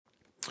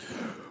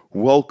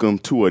Welcome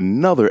to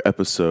another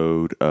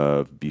episode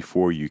of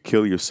Before You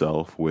Kill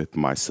Yourself with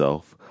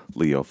myself,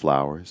 Leo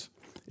Flowers.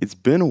 It's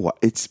been a while.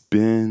 It's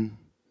been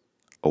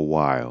a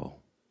while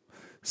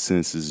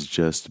since it's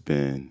just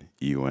been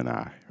you and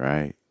I,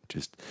 right?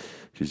 Just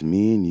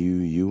me and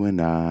you and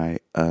I,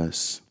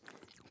 us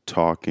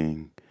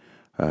talking.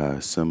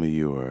 Some of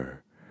you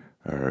are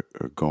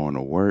going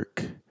to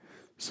work.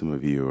 Some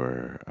of you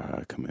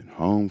are coming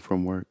home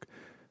from work.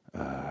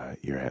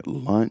 You're at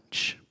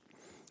lunch.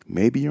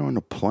 Maybe you're on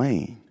a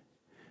plane.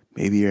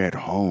 Maybe you're at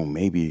home.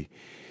 Maybe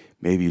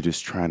you're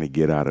just trying to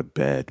get out of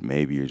bed.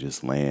 Maybe you're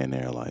just laying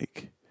there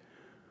like,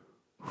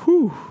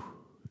 whew.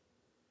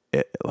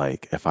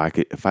 Like if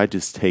I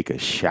just take a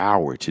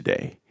shower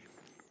today,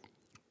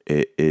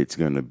 it's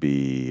gonna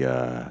be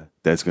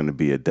that's gonna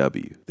be a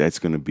W. That's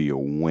gonna be a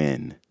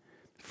win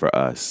for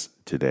us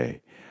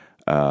today.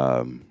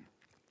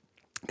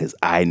 Because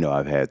I know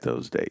I've had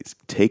those days.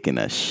 Taking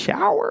a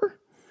shower.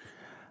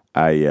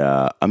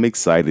 I'm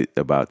excited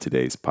about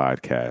today's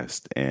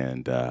podcast,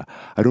 and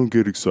I don't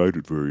get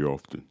excited very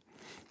often.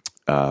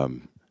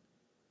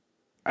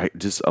 I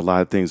just a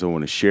lot of things I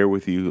want to share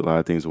with you, a lot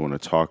of things I want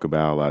to talk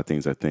about, a lot of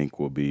things I think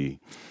will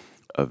be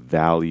of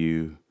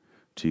value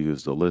to you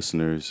as the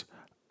listeners.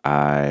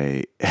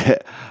 I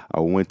I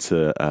went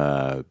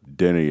to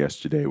dinner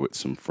yesterday with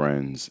some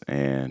friends,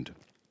 and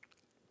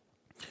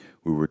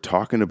we were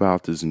talking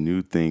about this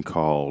new thing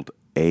called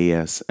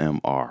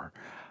ASMR.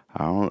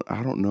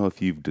 I don't know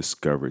if you've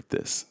discovered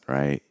this,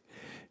 right?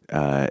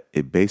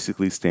 It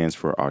basically stands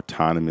for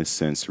Autonomous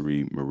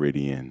Sensory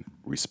Meridian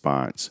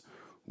Response,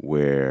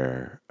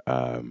 where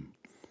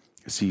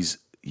it's these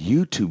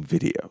YouTube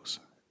videos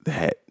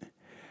that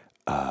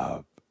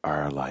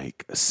are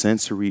like a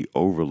sensory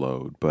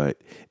overload,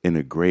 but in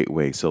a great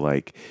way. So,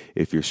 like,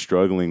 if you're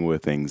struggling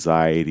with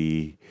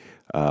anxiety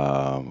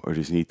or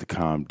just need to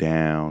calm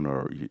down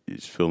or you're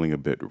just feeling a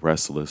bit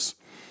restless,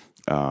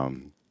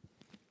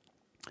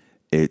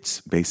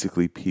 it's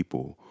basically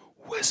people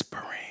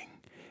whispering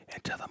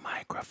into the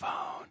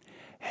microphone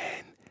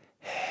and,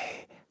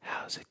 hey,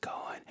 how's it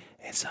going?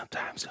 And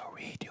sometimes they'll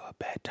read you a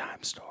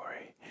bedtime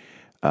story.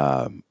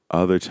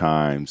 Other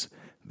times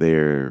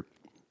they're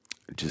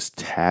just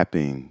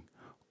tapping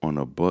on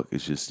a book.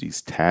 It's just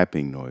these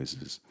tapping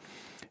noises.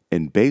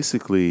 And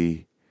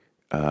basically,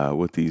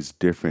 what these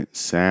different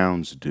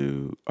sounds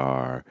do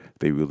are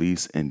they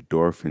release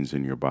endorphins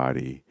in your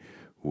body,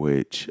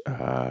 which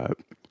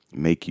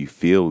make you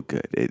feel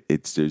good.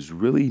 There's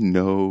really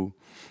no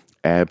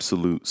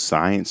absolute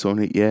science on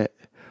it yet,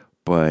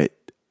 but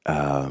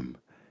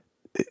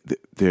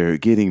they're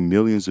getting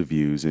millions of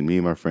views. And me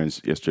and my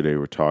friends yesterday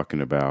were talking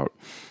about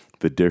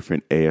the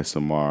different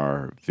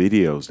ASMR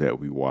videos that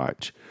we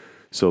watch.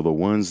 So the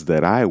ones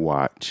that I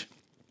watch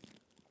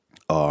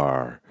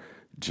are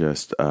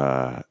just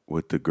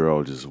with the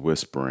girl just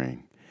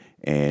whispering,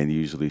 and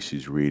usually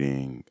she's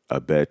reading a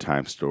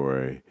bedtime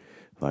story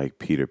like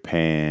Peter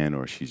Pan,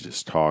 or she's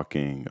just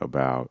talking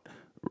about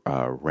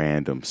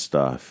random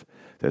stuff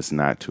that's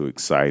not too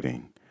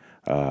exciting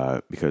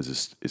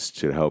because it's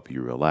to help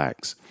you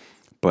relax.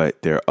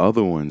 But there are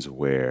other ones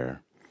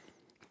where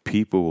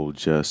people will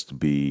just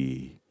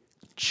be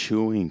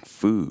chewing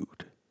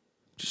food.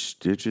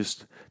 They're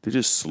just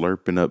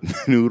slurping up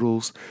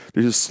noodles.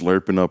 They're just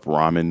slurping up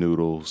ramen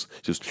noodles.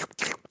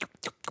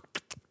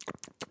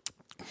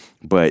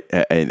 But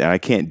and I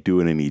can't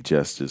do it any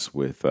justice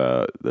with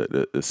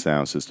the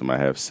sound system I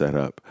have set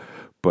up.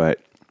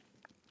 But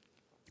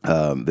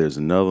there's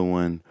another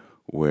one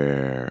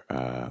where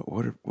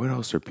what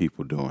else are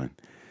people doing?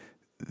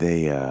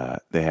 They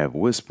have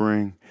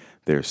whispering.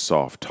 There's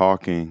soft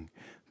talking.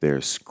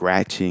 There's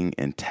scratching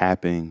and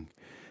tapping.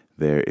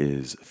 There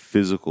is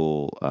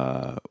physical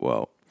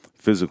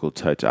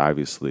touch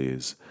obviously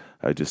is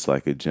just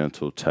like a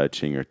gentle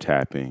touching or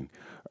tapping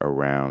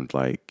around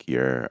like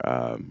your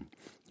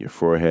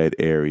forehead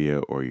area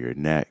or your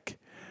neck.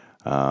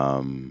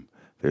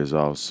 There's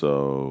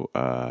also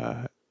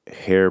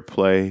hair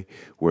play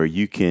where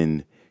you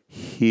can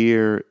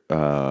hear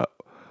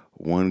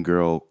one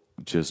girl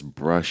just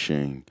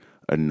brushing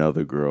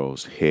another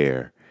girl's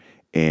hair.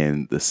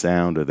 And the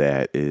sound of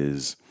that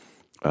is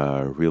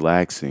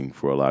relaxing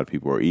for a lot of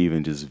people, or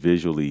even just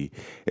visually.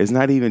 It's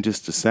not even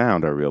just the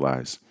sound, I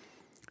realize.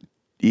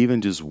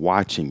 Even just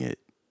watching it,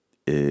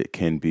 it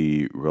can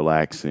be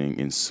relaxing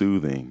and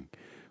soothing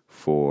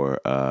for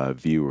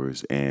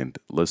viewers and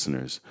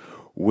listeners,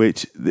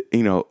 which,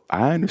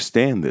 I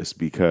understand this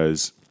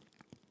because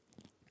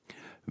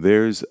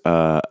there's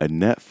a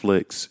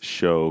Netflix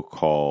show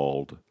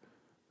called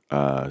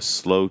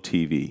Slow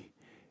TV.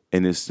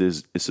 And it's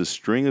a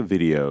string of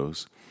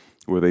videos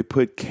where they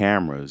put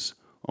cameras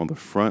on the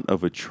front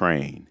of a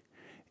train.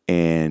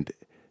 And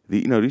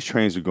these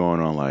trains are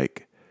going on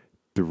like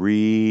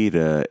 3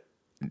 to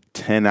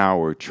 10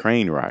 hour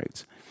train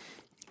rides.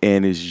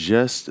 And it's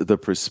just the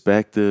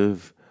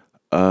perspective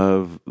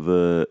of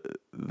the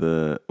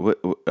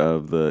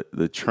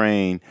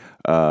train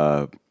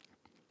of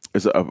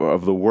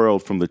the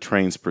world from the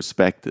train's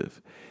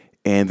perspective.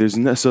 and there's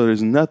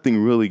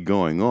nothing really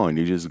going on.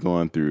 You're just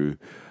going through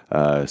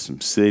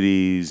some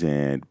cities,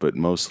 and but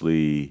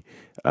mostly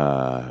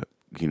uh,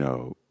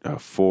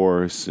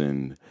 forests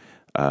and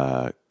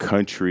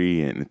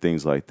country and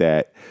things like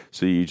that.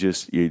 So you're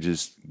just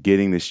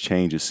getting this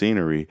change of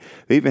scenery.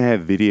 They even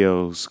have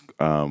videos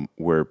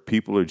where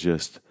people are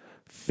just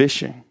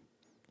fishing,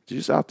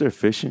 just out there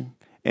fishing,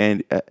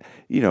 and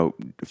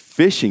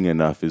fishing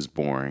enough is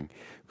boring.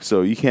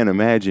 So you can't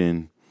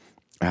imagine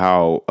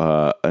how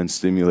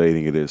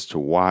unstimulating it is to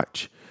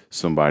watch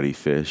somebody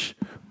fish.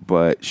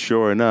 But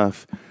sure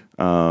enough,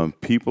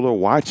 people are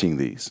watching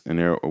these, and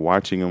they're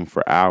watching them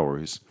for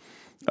hours.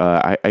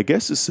 I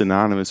guess it's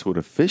synonymous with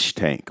a fish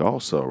tank,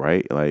 also,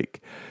 right?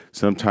 Like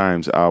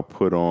sometimes I'll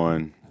put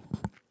on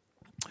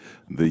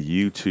the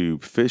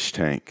YouTube fish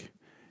tank,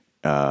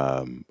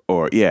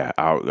 or yeah,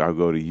 I'll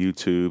go to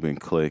YouTube and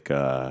click,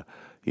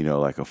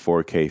 like a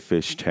 4K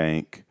fish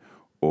tank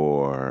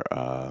or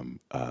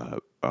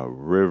a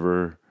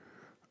river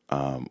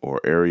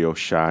or aerial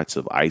shots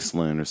of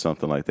Iceland or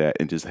something like that,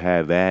 and just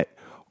have that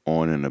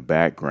on in the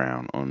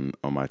background on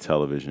my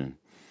television.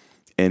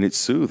 And it's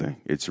soothing.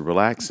 It's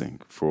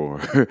relaxing.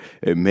 For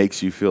it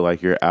makes you feel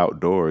like you're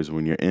outdoors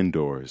when you're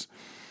indoors.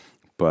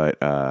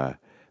 But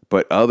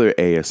other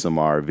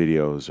ASMR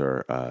videos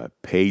are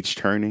page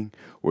turning,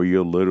 where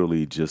you're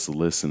literally just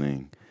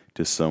listening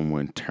to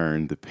someone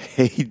turn the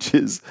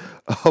pages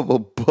of a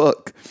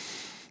book.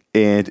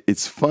 And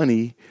it's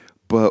funny,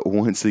 but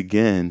once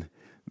again,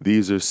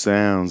 these are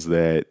sounds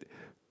that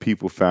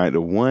people find.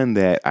 The one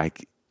that I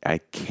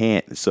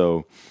can't.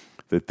 So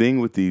the thing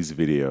with these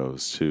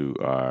videos too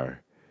are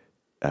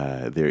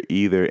they're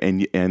either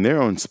and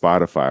they're on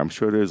Spotify. I'm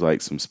sure there's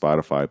like some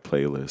Spotify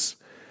playlists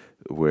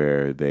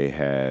where they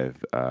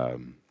have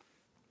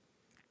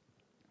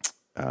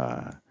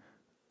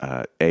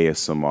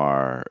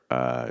ASMR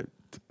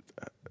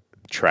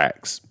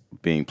tracks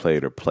being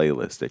played, or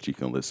playlists that you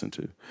can listen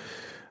to.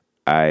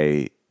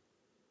 I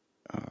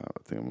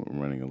think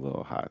I'm running a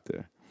little hot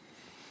there.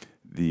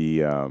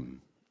 The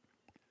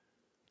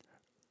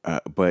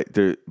but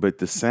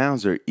the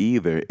sounds are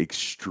either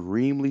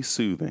extremely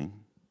soothing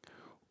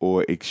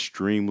or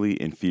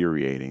extremely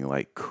infuriating,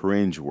 like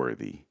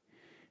cringeworthy.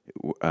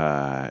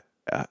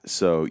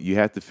 So you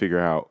have to figure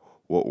out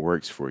what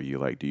works for you.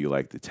 Like, do you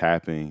like the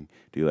tapping?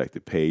 Do you like the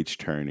page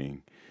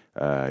turning?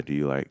 Do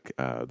you like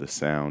the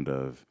sound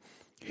of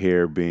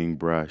hair being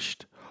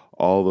brushed?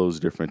 All those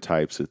different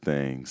types of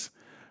things.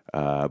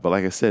 But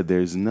like I said,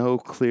 there's no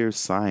clear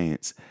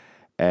science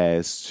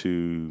as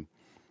to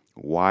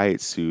why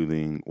it's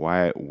soothing,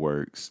 why it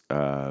works,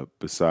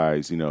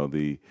 besides,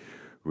 the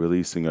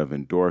releasing of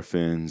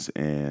endorphins,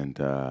 and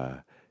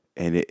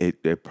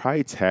it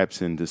probably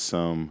taps into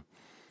some,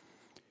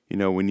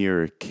 when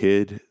you're a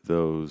kid,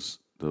 those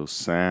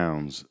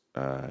sounds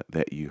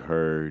that you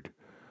heard,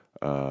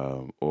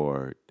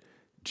 or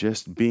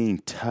just being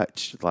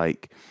touched.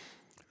 Like,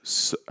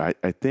 so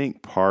I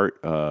think part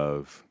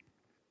of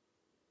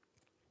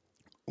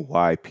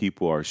why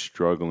people are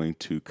struggling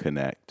to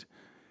connect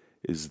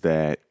is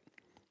that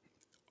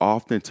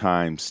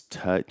oftentimes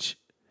touch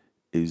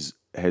is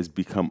has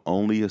become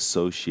only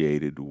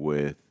associated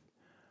with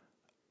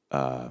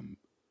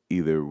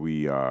either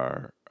we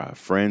are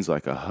friends,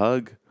 like a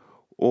hug,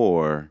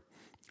 or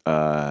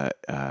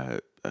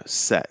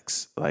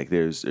sex. Like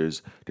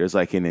there's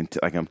like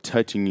like I'm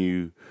touching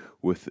you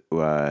with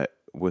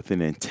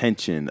an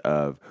intention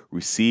of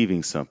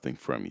receiving something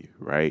from you,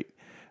 right?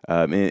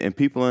 And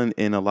people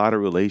in a lot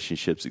of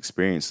relationships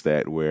experience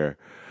that, where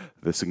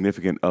the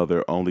significant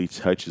other only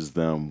touches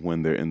them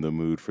when they're in the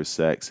mood for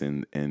sex,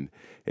 and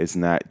it's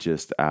not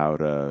just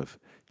out of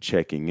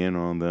checking in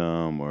on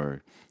them,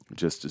 or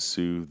just to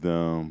soothe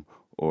them,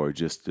 or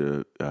just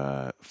to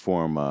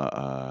form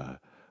a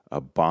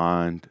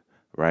bond,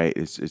 right?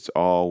 It's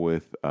all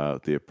with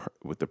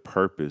the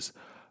purpose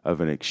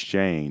of an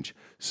exchange.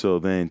 So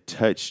then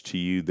touch to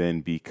you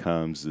then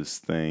becomes this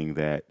thing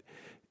that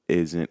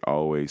isn't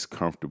always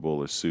comfortable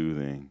or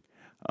soothing,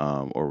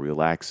 or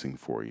relaxing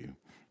for you.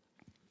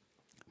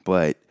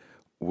 But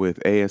with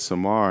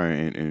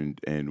ASMR,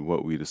 and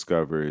what we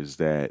discover is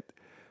that,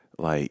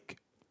 like,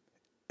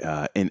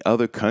 in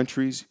other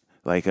countries,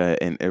 like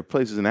in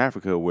places in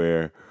Africa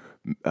where,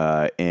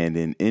 and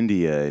in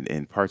India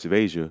and parts of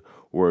Asia,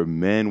 where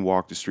men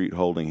walk the street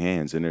holding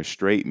hands, and they're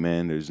straight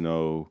men. There's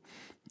no,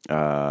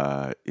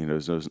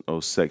 there's no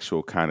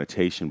sexual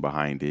connotation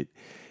behind it.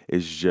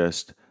 It's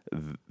just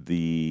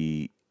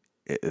there's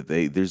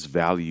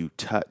value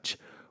touch,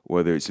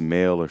 whether it's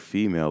male or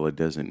female. It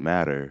doesn't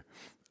matter.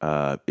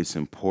 It's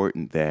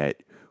important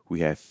that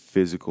we have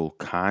physical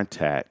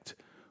contact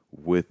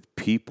with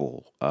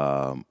people,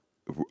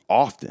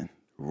 often,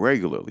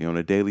 regularly, on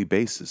a daily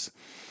basis.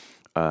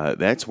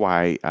 That's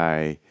why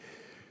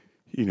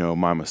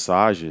my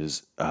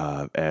massages,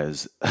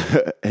 as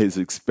as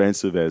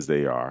expensive as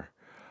they are,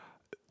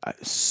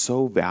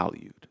 so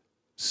valued.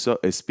 So,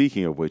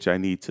 speaking of which, I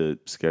need to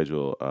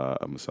schedule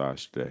a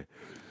massage today.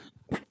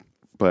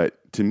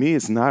 But to me,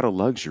 it's not a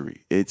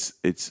luxury. It's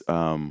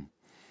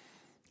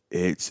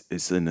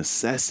it's a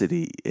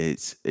necessity.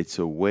 It's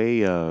a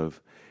way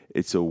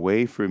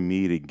for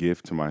me to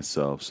give to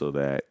myself so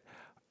that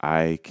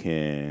I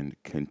can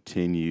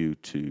continue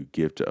to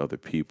give to other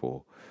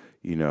people.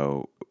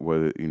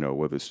 Whether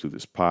it's through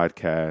this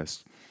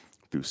podcast,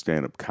 through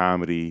stand up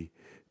comedy,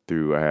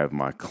 through I have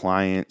my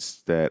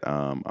clients that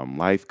I'm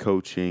life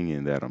coaching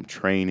and that I'm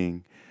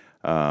training,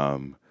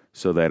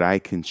 so that I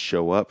can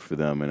show up for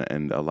them.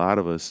 And a lot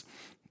of us,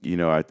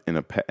 was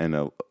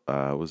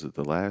it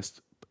the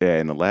last? Yeah,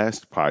 in the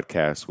last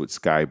podcast with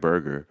Sky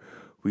Berger,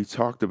 we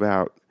talked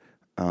about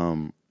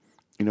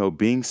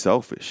being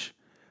selfish,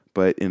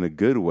 but in a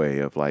good way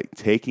of like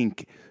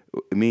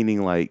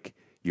meaning like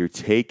you're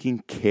taking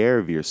care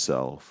of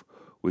yourself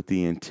with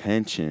the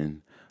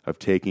intention of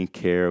taking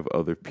care of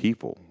other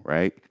people,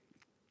 right?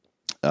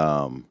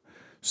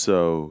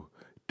 So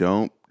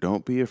don't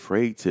be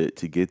afraid to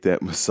get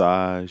that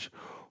massage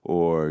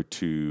or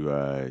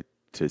to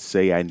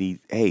say I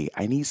need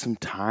some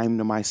time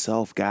to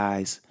myself,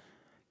 guys.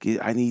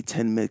 I need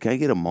 10 minutes. Can I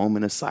get a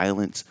moment of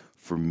silence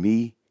for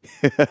me?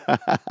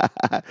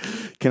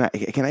 Can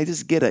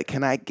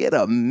I get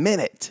a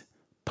minute?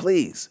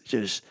 Please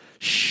just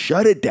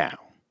shut it down.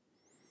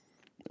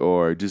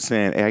 Or just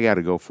saying, hey, I got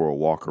to go for a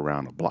walk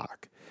around the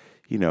block.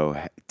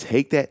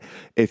 Take that.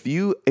 If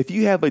you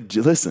have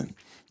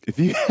if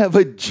you have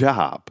a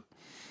job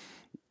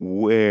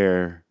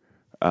where,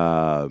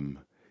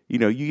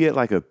 you get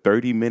like a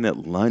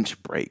 30-minute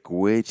lunch break,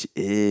 which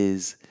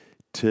is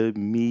to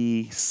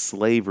me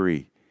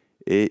slavery.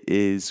 It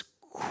is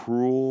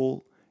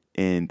cruel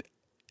and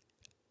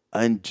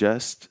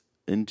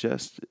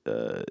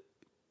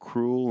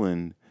cruel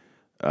and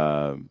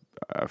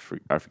I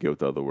forget what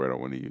the other word I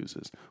want to use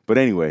is. But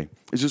anyway,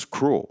 it's just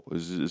cruel.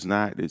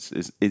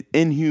 It's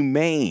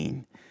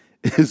inhumane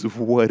is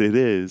what it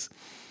is.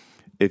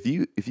 If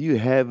you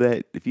have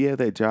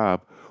that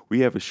job where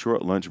you have a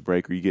short lunch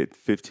break or you get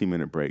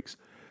 15-minute breaks,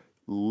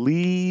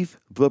 leave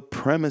the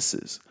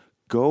premises.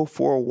 Go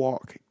for a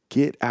walk.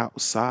 Get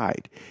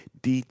outside.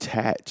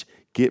 Detach.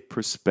 Get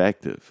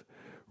perspective.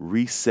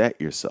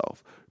 Reset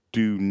yourself.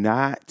 Do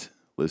not,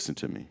 listen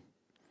to me,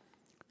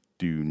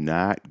 do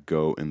not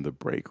go in the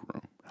break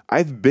room.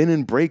 I've been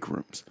in break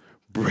rooms.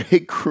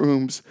 Break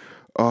rooms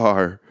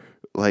are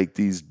like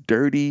these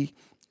dirty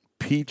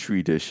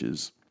petri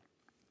dishes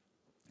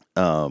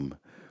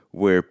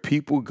where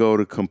people go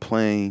to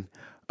complain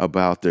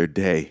about their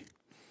day.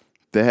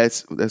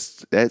 That's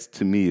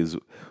to me is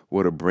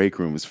what a break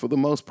room is. For the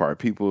most part,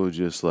 people are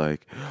just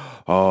like,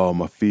 oh,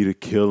 my feet are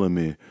killing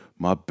me.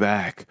 My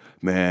back,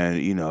 man,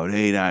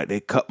 they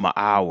cut my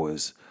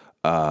hours.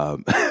 Oh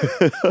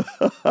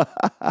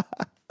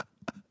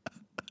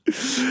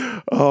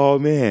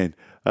man,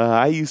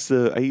 I used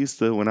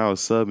to when I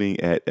was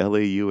subbing at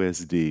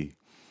LAUSD.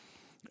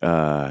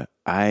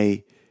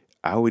 I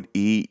would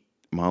eat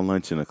my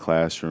lunch in a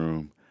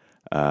classroom,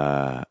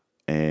 uh,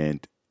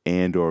 and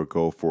or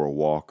go for a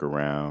walk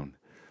around.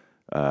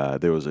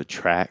 There was a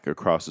track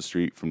across the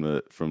street from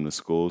the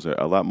schools.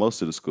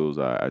 Most of the schools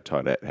I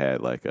taught at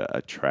had like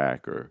a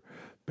track or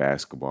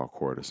basketball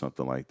court or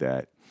something like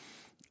that.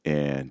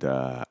 And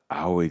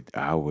I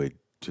would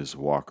just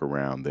walk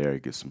around there,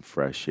 get some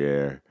fresh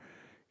air,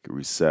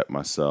 reset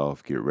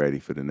myself, get ready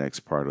for the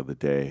next part of the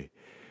day.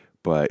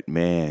 But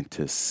man,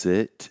 to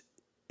sit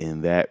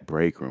in that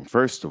break room,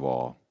 first of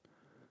all,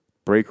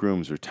 break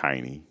rooms are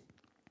tiny,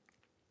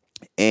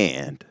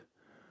 and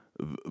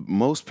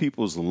most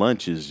people's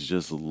lunches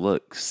just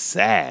look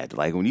sad.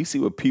 Like when you see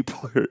what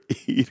people are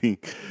eating,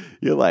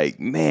 you're like,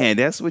 man,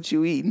 that's what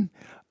you eating.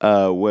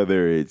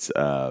 Whether it's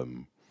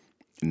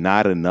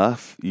not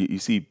enough, you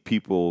see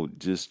people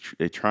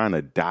they're trying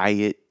to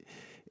diet,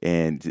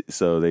 and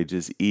so they're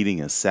just eating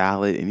a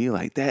salad, and you're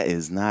like, that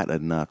is not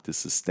enough to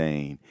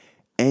sustain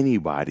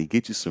anybody.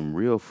 Get you some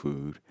real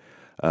food,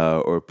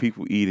 or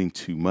people eating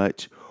too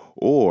much,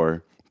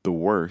 or the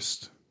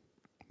worst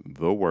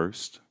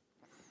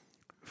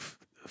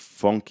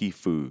funky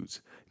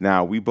foods.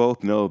 Now, we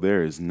both know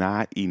there is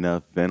not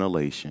enough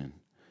ventilation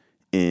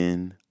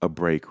in a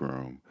break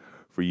room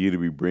for you to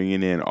be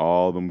bringing in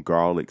all them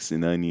garlics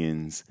and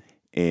onions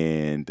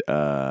and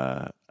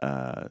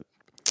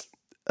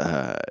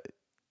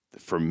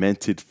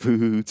fermented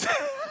foods.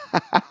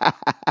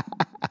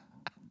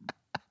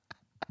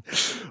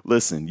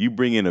 Listen, you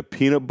bring in a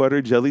peanut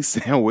butter jelly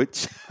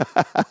sandwich.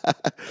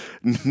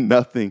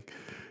 nothing,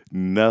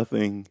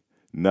 nothing,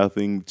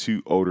 nothing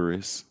too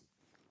odorous,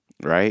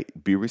 right?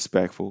 Be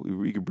respectful.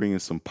 You can bring in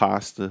some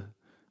pasta.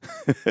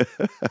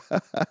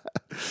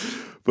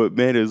 But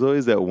man, there's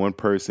always that one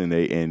person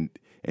and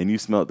you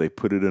smell it, they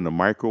put it in a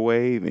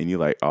microwave and you're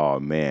like, oh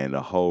man,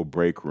 the whole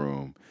break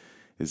room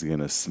is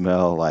gonna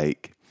smell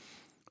like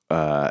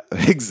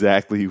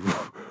exactly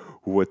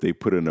what they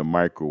put in a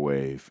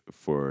microwave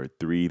for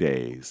 3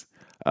 days.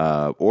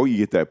 Or you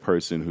get that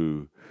person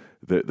who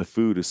the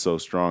food is so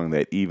strong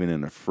that even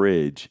in a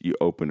fridge, you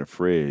open a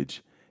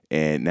fridge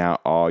and now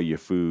all your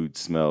food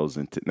smells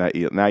and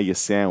now your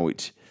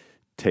sandwich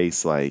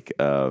tastes like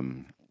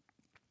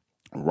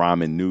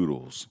ramen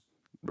noodles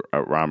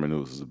ramen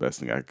noodles is the best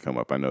thing I could come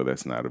up. I know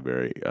that's not a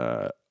very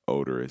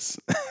odorous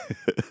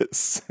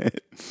scent,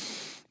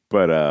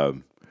 but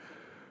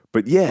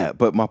yeah.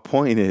 But my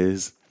point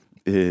is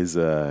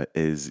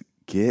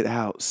get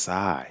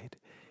outside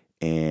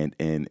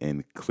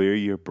and clear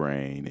your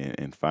brain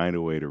and find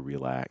a way to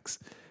relax.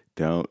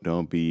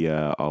 Don't be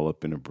all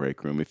up in the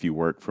break room. If you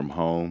work from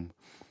home,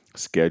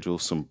 schedule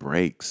some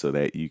breaks so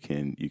that you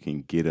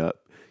can get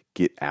up,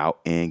 get out,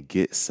 and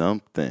get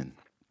something.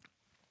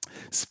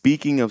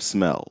 Speaking of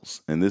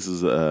smells, and this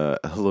is a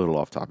little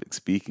off topic.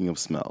 Speaking of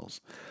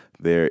smells,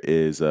 there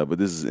is, but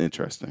this is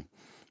interesting.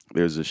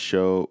 There's a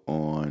show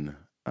on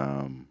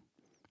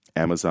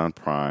Amazon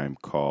Prime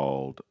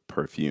called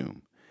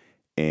Perfume,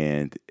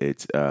 and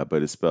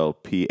but it's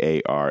spelled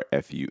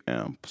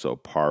Parfum, so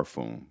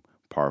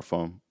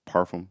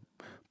parfum,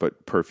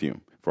 but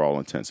perfume for all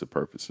intents and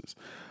purposes.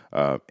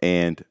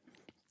 And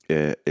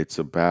it's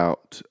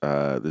about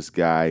this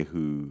guy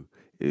who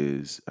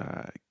is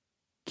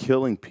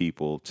killing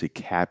people to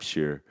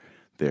capture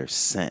their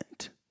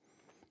scent.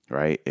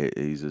 Right?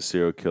 He's a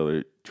serial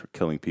killer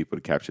killing people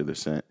to capture their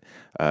scent,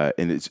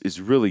 and it's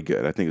really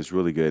good. I think it's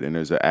really good, and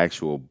there's an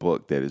actual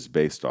book that is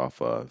based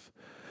off of.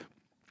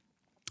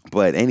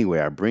 But anyway,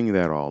 I bring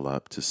that all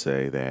up to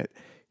say that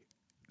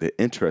the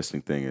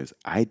interesting thing is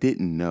I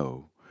didn't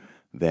know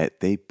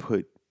that they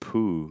put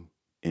poo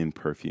in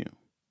perfume.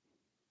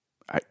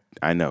 I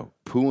I know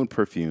poo in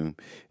perfume,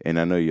 and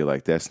I know you're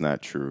like that's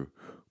not true,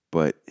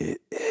 but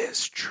it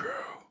is true.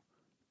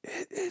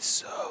 It is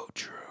so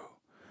true.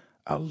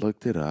 I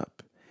looked it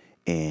up,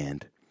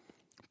 and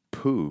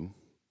poo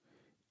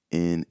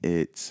in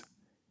its,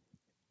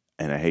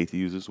 and I hate to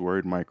use this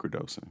word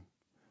microdosing,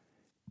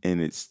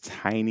 in its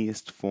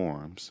tiniest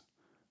forms,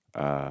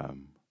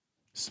 um,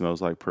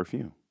 smells like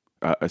perfume.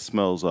 It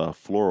smells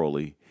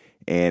florally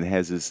and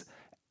has this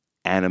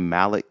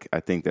animalic, I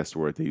think that's the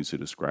word they use to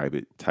describe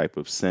it, type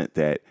of scent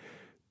that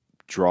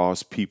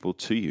draws people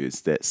to you.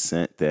 It's that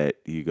scent that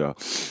you go,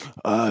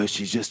 oh,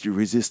 she's just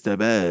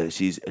irresistible.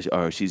 She's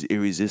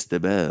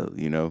irresistible,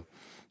 you know?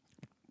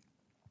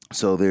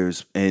 So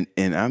there's and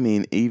I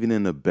mean even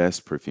in the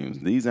best perfumes,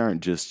 these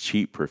aren't just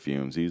cheap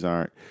perfumes. These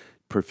aren't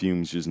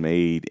perfumes just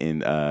made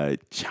in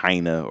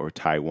China or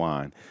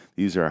Taiwan.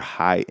 These are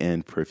high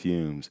end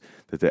perfumes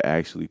that they're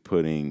actually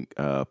putting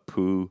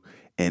poo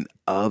and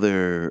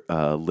other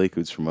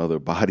liquids from other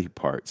body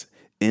parts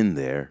in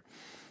there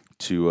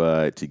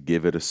to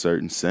give it a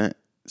certain scent.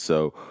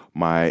 So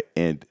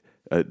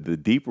the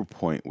deeper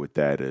point with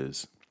that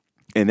is,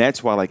 and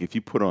that's why like if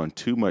you put on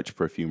too much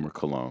perfume or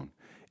cologne,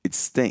 it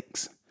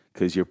stinks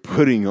because you're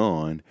putting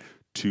on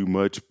too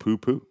much poo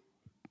poo.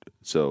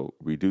 So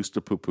reduce the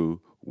poo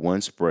poo,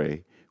 one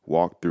spray,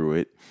 walk through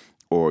it,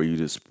 or you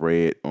just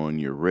spray it on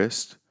your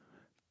wrist,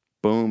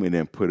 boom, and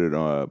then put it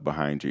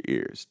behind your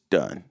ears.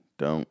 Done.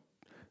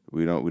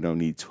 We don't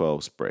need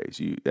 12 sprays.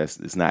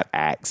 It's not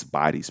Axe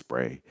body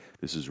spray.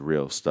 This is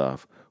real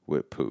stuff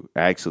with poo.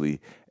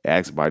 Actually,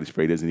 Axe body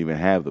spray doesn't even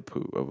have the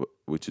poo,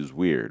 which is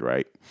weird,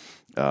 right?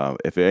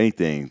 If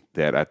anything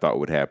that I thought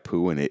would have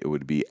poo in it, it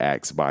would be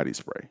Axe body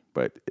spray,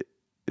 but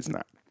it's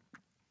not.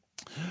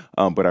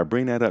 But I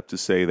bring that up to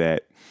say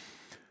that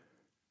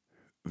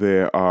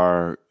there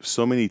are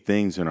so many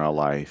things in our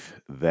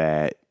life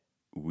that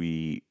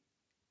we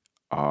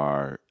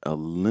are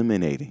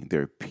eliminating.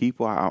 There are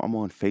people, I'm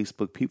on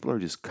Facebook, people are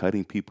just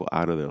cutting people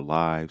out of their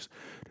lives.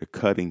 They're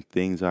cutting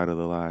things out of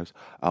their lives.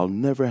 I'll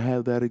never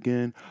have that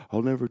again.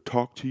 I'll never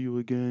talk to you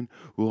again.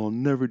 Well, I'll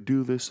never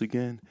do this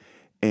again.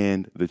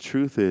 And the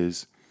truth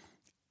is,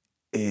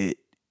 it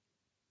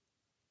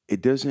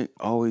it doesn't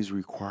always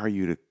require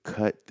you to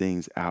cut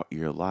things out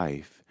your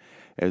life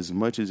as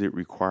much as it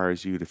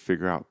requires you to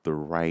figure out the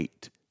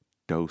right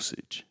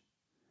dosage.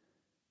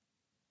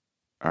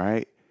 All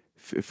right?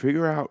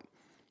 Figure out.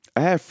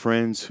 I have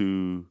friends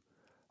who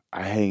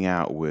I hang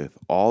out with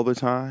all the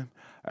time.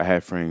 I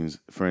have friends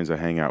I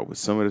hang out with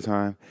some of the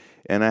time,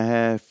 and I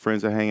have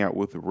friends I hang out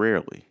with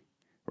rarely.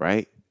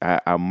 Right?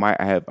 I'm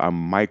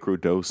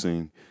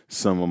microdosing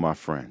some of my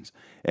friends,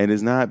 and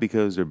it's not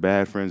because they're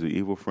bad friends or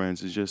evil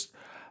friends. It's just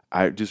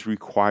I just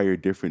require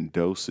different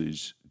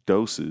doses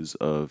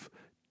of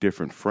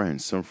different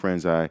friends. Some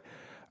friends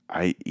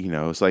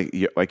it's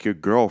like your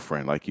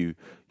girlfriend. Like you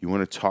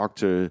want to talk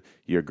to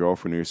your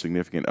girlfriend or your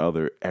significant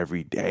other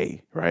every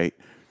day, right?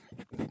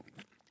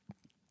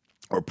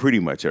 Or pretty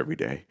much every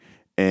day,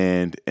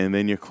 and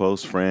then your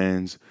close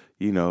friends,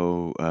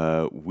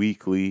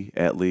 weekly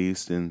at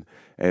least, and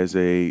as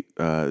a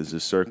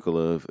circle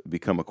of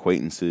become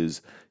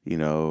acquaintances,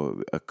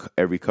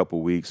 every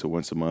couple weeks or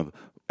once a month,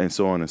 and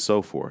so on and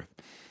so forth.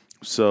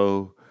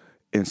 So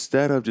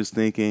instead of just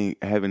thinking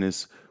having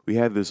this, we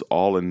have this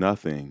all or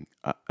nothing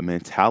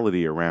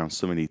mentality around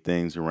so many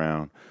things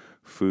around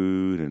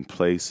food and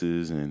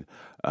places and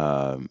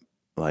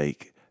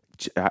like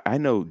I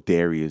know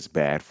dairy is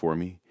bad for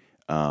me,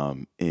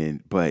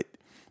 and but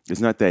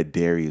it's not that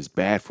dairy is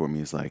bad for me.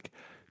 It's like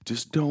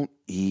just don't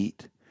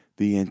eat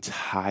the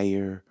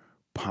entire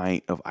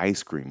pint of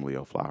ice cream,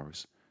 Leo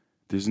Flowers.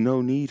 There's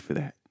no need for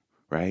that,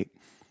 right?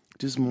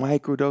 Just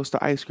microdose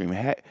the ice cream.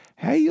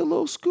 Have your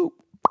little scoop.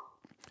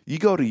 You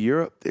go to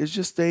Europe, there's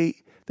just they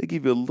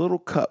give you a little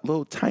cup,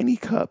 little tiny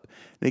cup.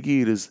 They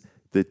give you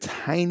the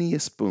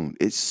tiniest spoon.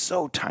 It's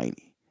so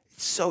tiny.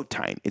 It's so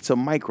tiny. It's a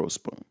micro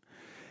spoon.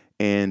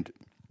 And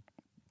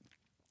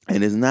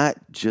it's not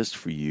just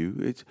for you.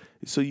 It's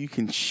so you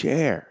can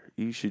share.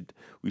 We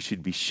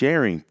should be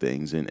sharing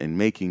things and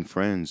making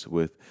friends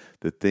with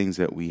the things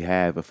that we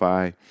have.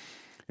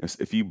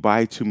 If you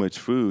buy too much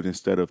food,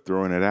 instead of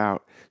throwing it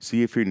out,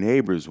 see if your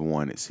neighbors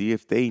want it. See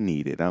if they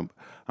need it. I'm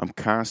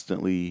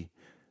constantly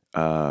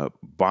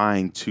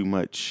buying too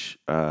much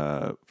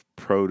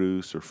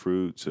produce or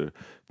fruits or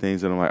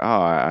things that I'm like,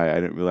 oh, I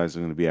didn't realize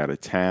I'm going to be out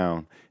of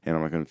town and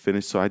I'm not going to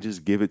finish. So I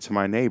just give it to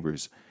my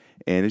neighbors.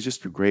 And it's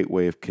just a great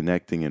way of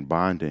connecting and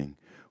bonding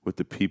with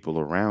the people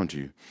around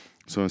you.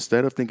 So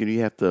instead of thinking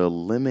you have to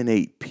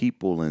eliminate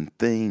people and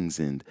things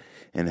and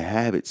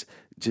habits,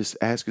 just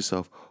ask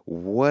yourself,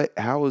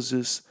 how does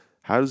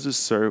this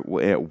serve,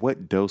 at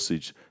what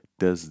dosage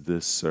does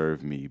this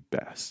serve me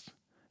best?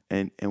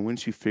 And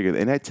once you figure that,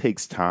 and that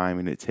takes time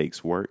and it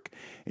takes work,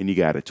 and you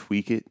got to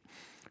tweak it.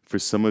 For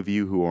some of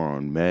you who are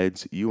on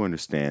meds, you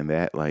understand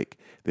that. Like,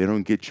 they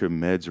don't get your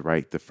meds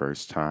right the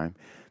first time.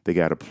 They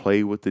got to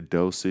play with the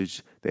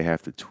dosage. They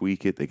have to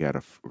tweak it. They got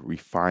to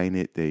refine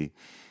it. They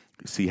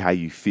see how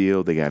you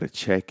feel. They got to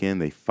check in.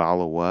 They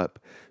follow up,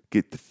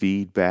 get the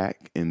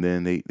feedback, and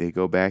then they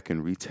go back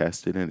and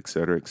retest it, and et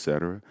cetera, et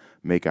cetera.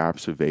 Make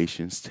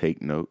observations,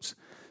 take notes.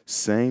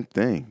 Same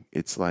thing.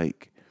 It's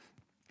like,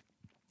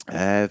 I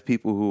have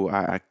people who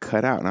I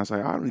cut out, and I was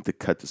like, I don't need to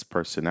cut this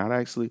person out.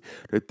 Actually,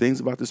 there are things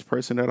about this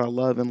person that I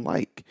love and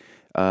like.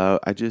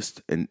 I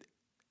just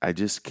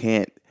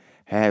can't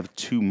have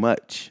too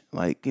much.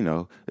 Like,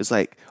 it's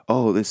like,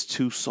 oh, it's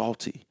too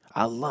salty.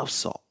 I love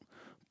salt,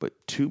 but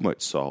too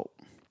much salt,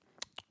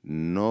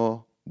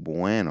 no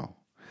bueno.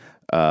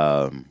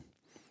 Um,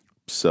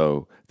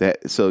 so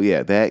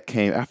yeah, that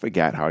came. I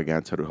forgot how I got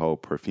into the whole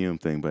perfume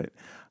thing, but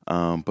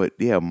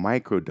yeah,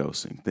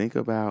 microdosing. Think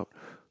about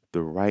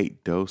the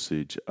right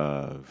dosage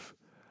of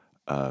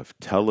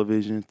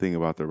television. Think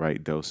about the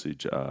right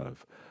dosage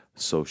of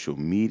social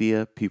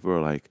media. People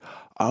are like,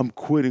 I'm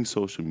quitting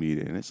social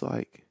media, and it's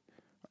like,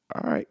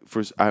 all right.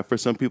 For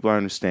some people, I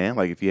understand.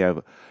 Like, if you have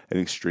an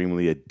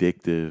extremely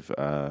addictive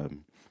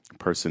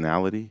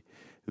personality,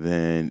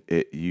 then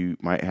you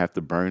might have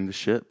to burn the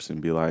ships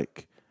and be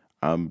like,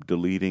 I'm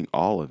deleting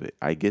all of it.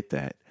 I get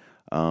that.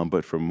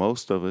 But for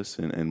most of us,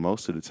 and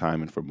most of the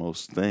time, and for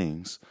most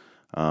things,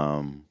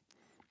 um,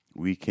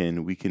 we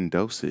can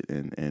dose it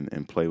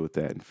and play with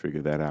that and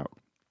figure that out.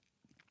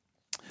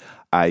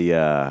 I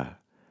uh,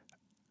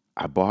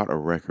 I bought a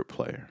record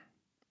player.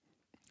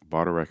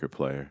 Bought a record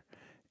player,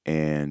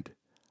 and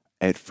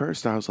at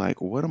first I was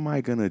like, what am I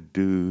gonna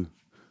do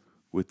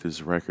with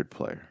this record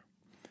player?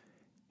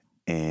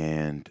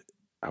 And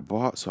I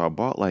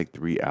bought like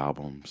 3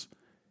 albums,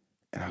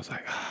 and I was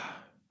like,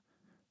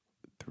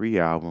 3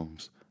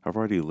 albums. I've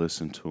already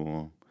listened to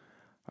them.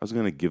 I was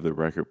gonna give the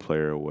record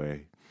player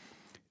away,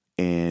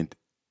 and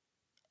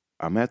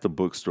I'm at the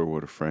bookstore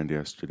with a friend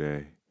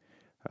yesterday.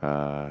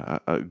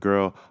 A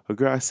girl.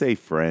 I say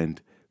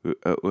friend.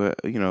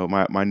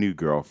 My new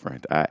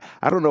girlfriend. I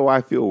don't know why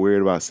I feel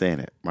weird about saying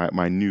it.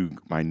 My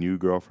new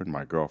girlfriend,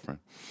 my girlfriend.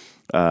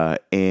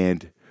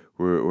 And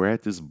we're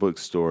at this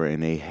bookstore,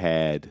 and they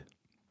had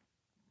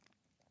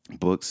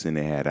books and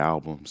they had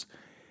albums,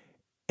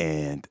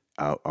 and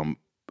I'm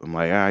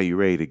like, you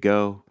ready to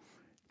go?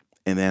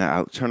 And then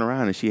I turn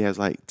around, and she has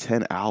like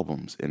 10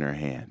 albums in her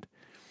hand,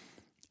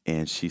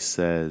 and she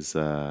says,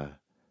 "I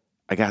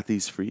got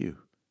these for you."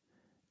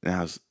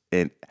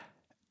 And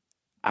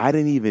I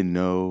didn't even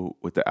know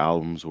what the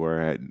albums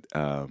were.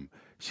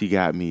 She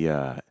got me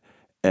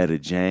Etta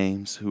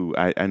James, who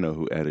I know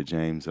who Etta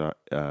James are.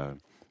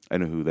 I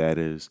know who that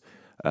is.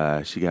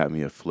 She got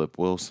me a Flip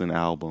Wilson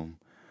album.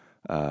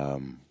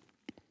 Um,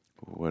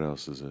 what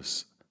else is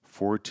this?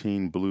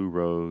 14 Blue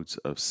Roads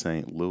of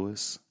St.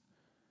 Louis.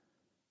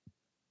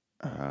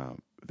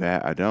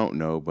 That I don't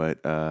know,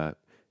 but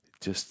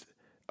just,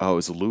 oh,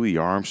 it's Louis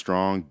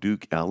Armstrong,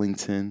 Duke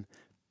Ellington,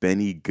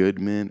 Benny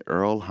Goodman,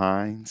 Earl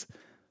Hines,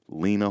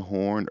 Lena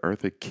Horne,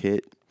 Eartha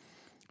Kitt,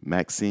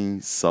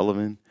 Maxine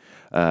Sullivan.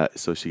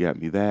 So she got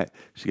me that.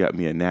 She got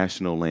me a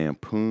National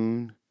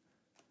Lampoon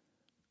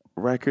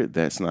record.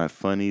 That's Not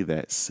Funny,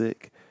 That's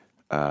Sick.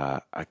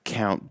 A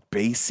Count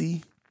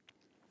Basie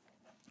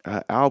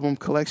album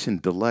collection,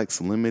 deluxe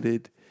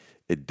limited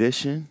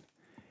edition.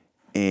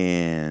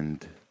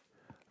 And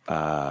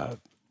now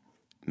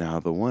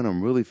the one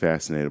I'm really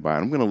fascinated by,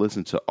 I'm going to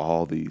listen to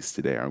all these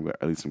today.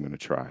 At least I'm going to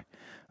try.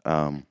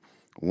 Um,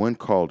 One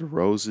called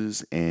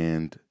Roses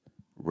and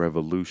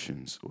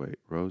Revolutions. Wait,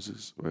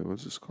 Roses? Wait,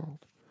 what's this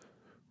called?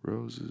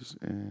 Roses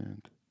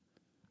and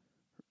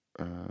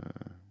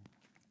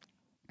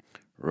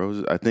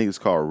Roses. I think it's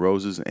called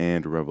Roses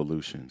and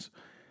Revolutions.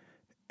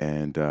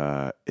 And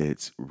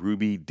it's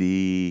Ruby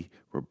Dee,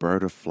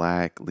 Roberta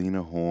Flack,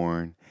 Lena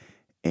Horne,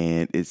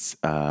 and it's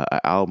an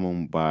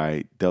album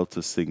by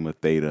Delta Sigma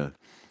Theta,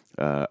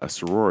 a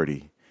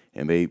sorority,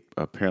 and they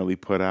apparently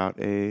put out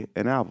a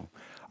an album.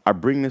 I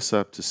bring this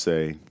up to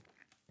say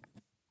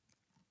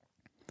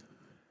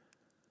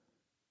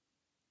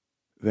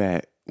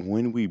that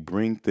when we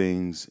bring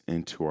things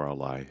into our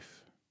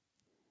life,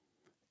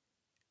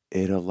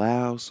 it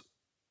allows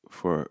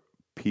for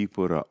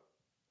people to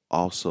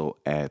also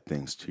add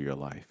things to your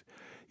life.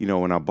 You know,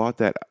 when I bought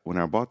that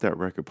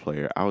record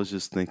player, I was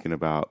just thinking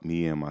about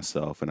me and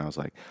myself, and I was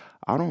like,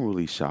 I don't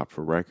really shop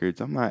for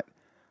records. I'm not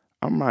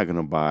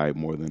gonna buy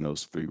more than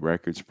those three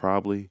records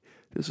probably.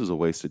 This was a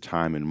waste of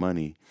time and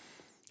money.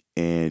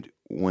 And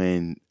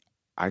when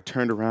I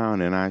turned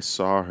around and I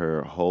saw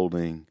her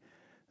holding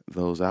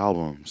those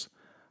albums,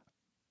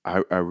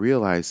 I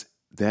realized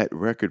that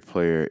record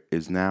player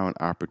is now an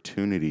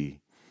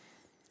opportunity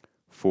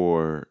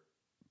for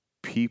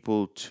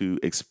people to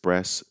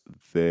express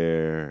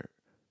their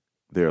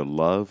their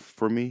love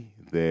for me,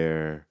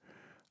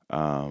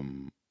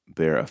 um,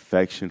 their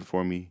affection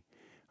for me,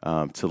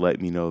 to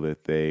let me know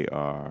that they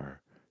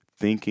are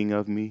thinking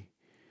of me,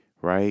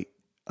 right?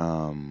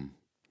 Um,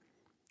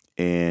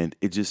 and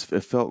it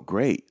felt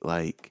great.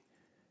 Like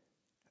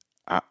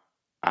I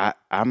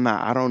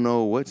I don't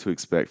know what to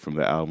expect from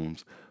the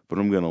albums, but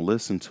I'm gonna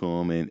listen to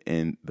them,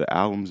 and the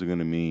albums are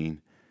gonna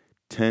mean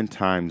 10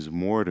 times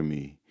more to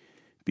me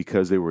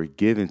because they were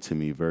given to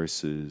me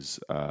versus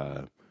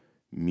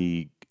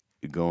me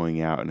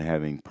going out and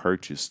having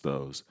purchased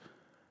those.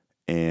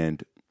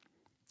 And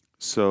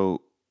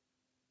so,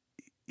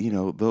 you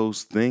know,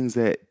 those things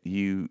that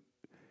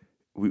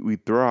we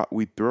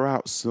throw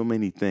out so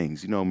many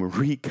things. You know,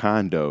 Marie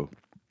Kondo,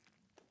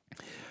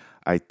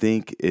 I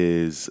think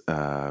is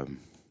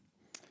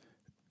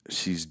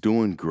she's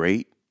doing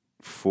great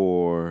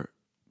for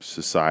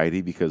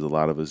society because a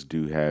lot of us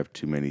do have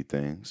too many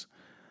things.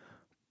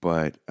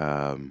 But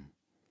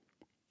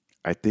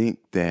I think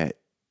that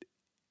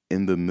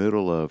in the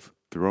middle of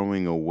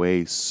throwing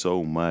away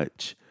so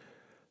much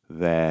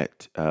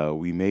that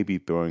we may be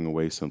throwing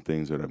away some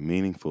things that are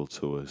meaningful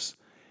to us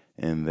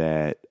and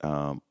that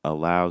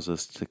allows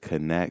us to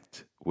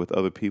connect with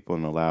other people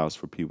and allows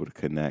for people to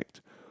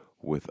connect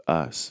with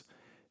us.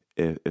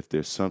 If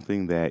there's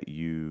something that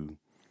you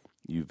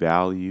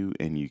value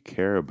and you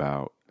care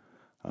about,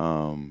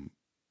 um,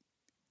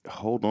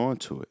 hold on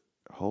to it.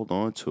 Hold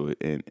on to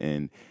it,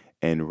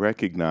 and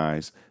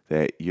recognize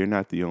that you're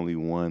not the only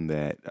one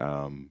that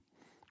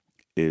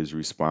is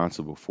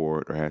responsible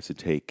for it or has to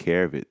take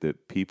care of it.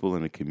 That people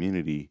in the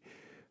community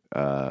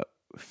uh,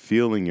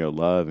 feeling your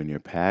love and your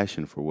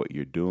passion for what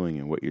you're doing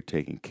and what you're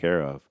taking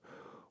care of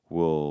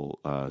will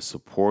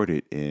support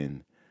it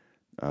in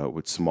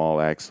with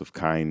small acts of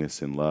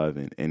kindness and love,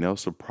 and they'll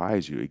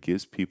surprise you. It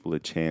gives people a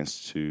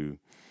chance to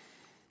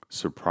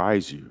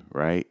surprise you,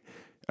 right?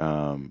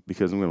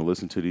 Because I'm going to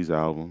listen to these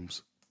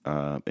albums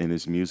and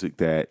it's music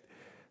that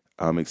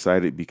I'm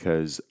excited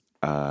because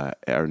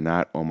are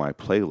not on my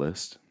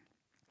playlist,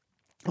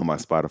 on my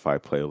Spotify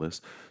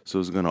playlist. So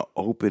it's going to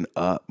open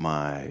up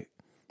my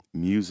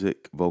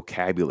music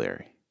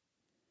vocabulary,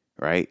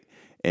 right?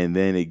 And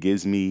then it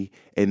gives me,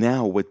 and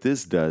now what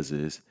this does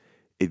is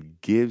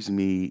it gives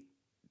me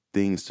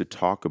things to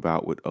talk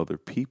about with other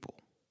people,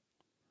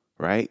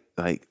 right?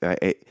 Like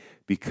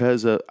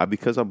because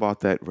I bought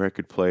that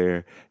record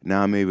player,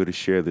 now I'm able to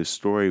share this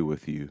story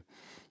with you,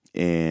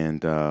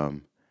 and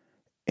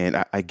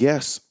I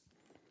guess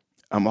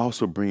I'm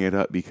also bringing it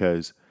up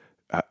because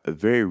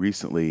very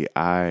recently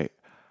I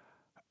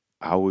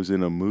was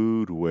in a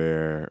mood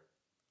where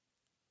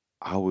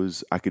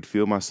I could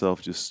feel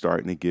myself just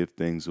starting to give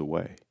things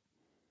away,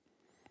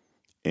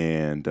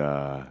 and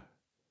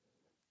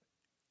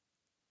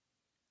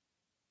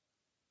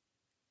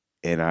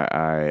and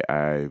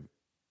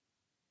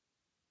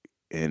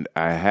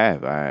I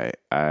have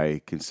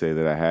I can say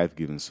that I have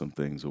given some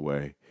things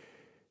away.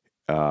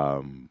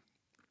 Um,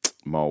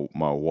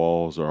 my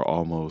walls are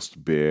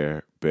almost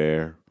bare.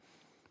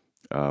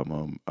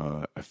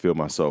 I feel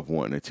myself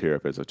wanting to tear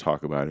up as I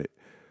talk about it,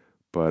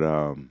 but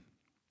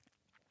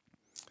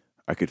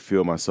I could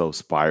feel myself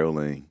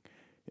spiraling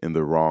in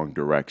the wrong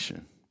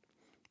direction,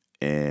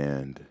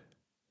 and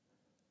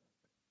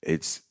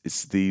it's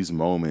these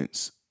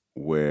moments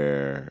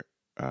where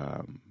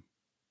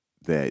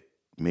that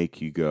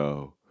make you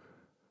go,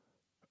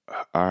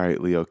 all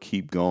right, Leo,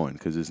 keep going,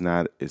 because it's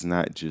not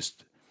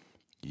just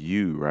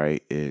you,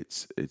 right?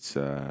 It's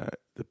the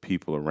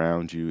people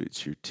around you,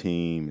 it's your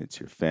team, it's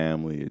your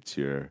family, it's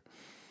your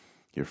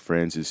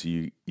friends, it's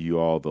you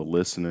all the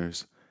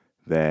listeners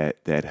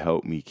that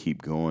help me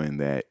keep going,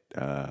 that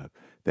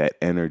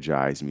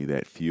energize me,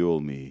 that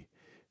fuel me,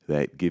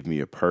 that give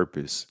me a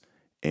purpose,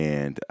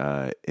 and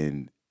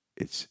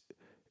it's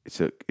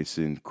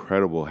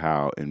incredible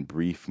how in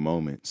brief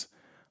moments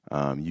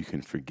you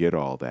can forget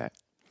all that.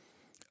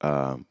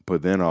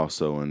 But then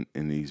also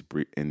in these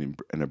in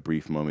a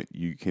brief moment,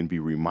 you can be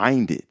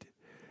reminded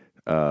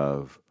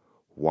of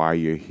why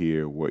you're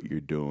here, what you're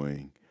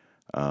doing,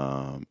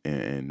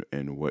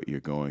 and what you're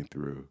going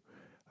through.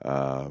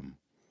 Um,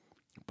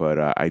 but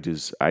I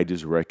just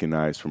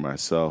recognize for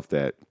myself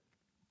that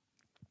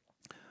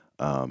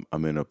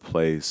I'm in a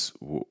place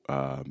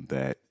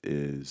that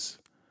is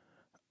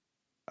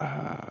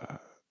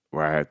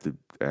where I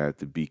have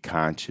to be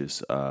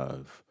conscious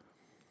of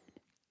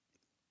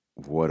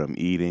what I'm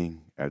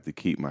eating. I have to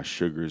keep my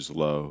sugars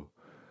low,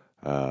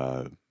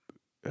 uh,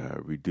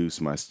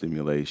 reduce my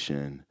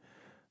stimulation,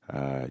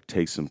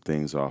 take some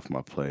things off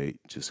my plate,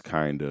 just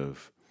kind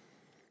of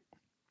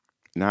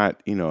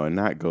not, and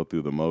not go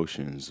through the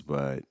motions,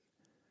 but,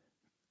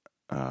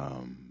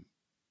 um,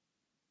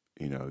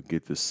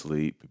 get to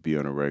sleep, be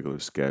on a regular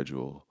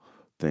schedule,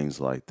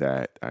 things like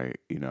that. I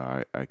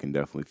can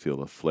definitely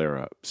feel a flare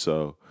up.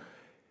 So,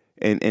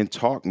 and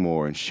talk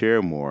more and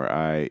share more.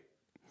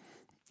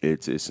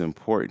 It's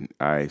important.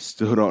 I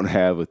still don't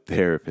have a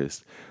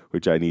therapist,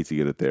 which I need to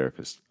get a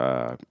therapist,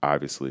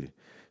 obviously,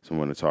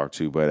 someone to talk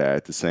to. But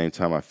at the same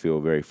time, I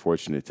feel very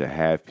fortunate to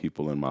have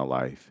people in my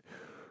life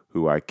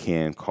who I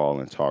can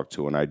call and talk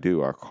to. And I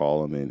do. I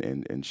call them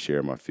and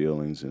share my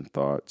feelings and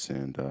thoughts.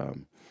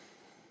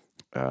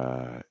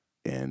 Uh,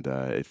 and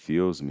it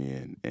fuels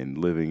me. And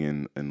living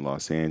in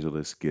Los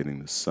Angeles, getting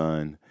the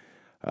sun.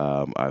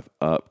 I've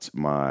upped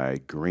my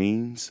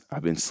greens.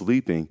 I've been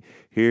sleeping.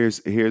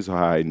 Here's how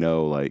I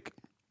know, like,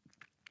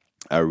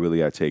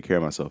 I take care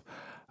of myself.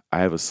 I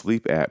have a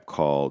sleep app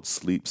called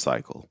Sleep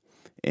Cycle,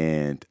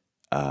 and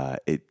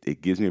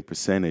it gives me a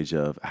percentage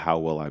of how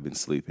well I've been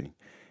sleeping.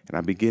 And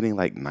I've been getting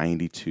like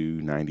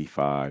 92,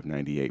 95,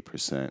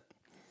 98%.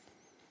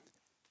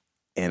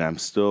 And I'm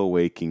still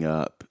waking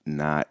up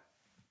not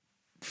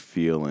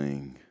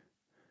feeling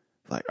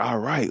like, all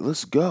right,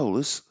 let's go.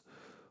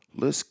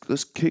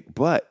 Let's kick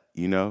butt.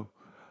 And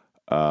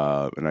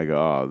I go,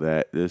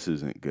 oh, this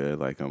isn't good.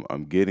 Like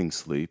I'm getting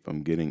sleep.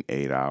 I'm getting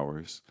 8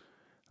 hours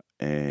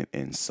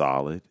and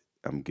solid.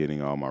 I'm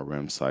getting all my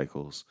REM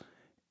cycles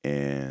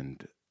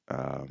and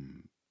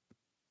um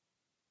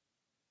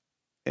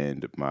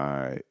and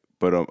my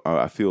but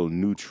I feel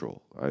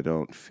neutral. I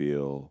don't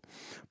feel,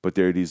 but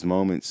there are these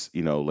moments,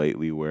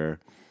 lately where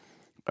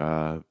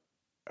uh,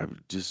 I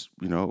just,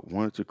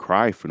 wanted to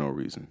cry for no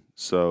reason.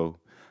 So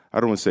I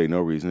don't want to say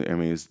no reason. I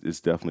mean, it's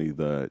definitely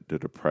the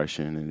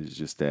depression, and it's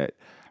just that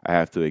I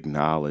have to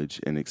acknowledge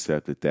and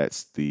accept that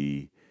that's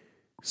the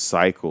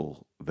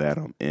cycle that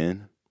I'm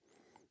in,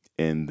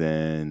 and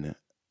then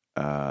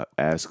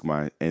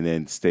and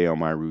then stay on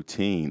my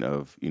routine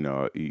of,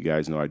 you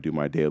guys know I do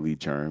my daily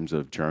germs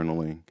of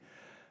journaling,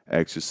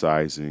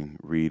 exercising,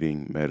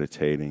 reading,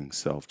 meditating,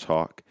 self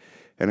talk,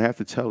 and I have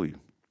to tell you,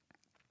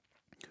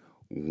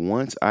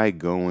 once I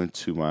go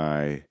into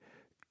my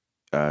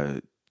uh,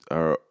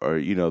 or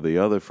the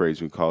other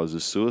phrase we call is a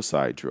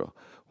suicide drill.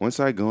 Once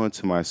I go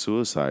into my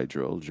suicide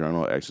drill,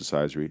 journal,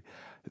 exercise, read,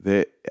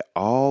 that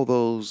all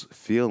those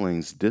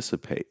feelings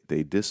dissipate.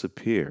 They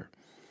disappear.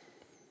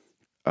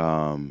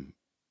 Um,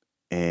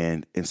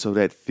 and so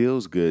that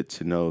feels good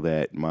to know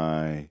that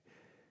my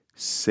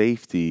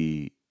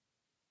safety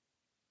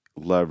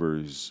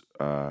levers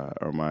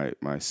or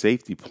my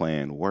safety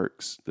plan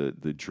works.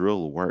 The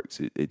drill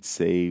works. It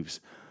saves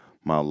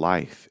my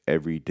life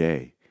every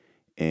day.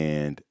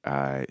 And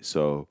I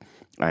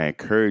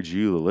encourage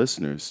you, the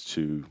listeners,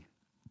 to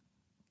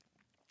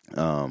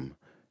um,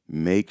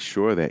 make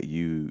sure that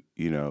you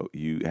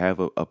have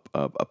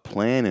a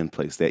plan in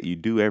place that you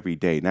do every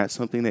day, not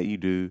something that you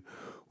do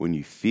when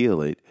you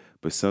feel it,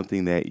 but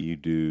something that you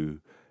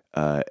do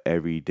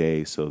every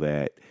day, so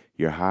that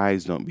your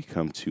highs don't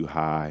become too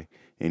high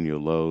and your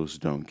lows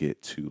don't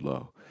get too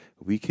low.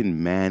 We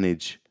can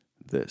manage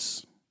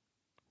this.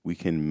 We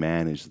can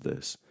manage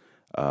this.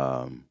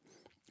 Um,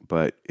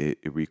 but it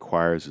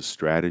requires a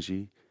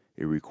strategy.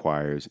 It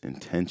requires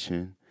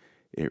intention.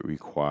 It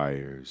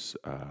requires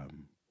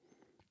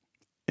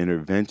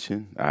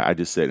intervention. I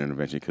just said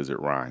intervention because it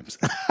rhymes.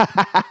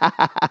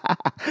 I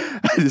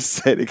just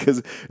said it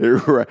because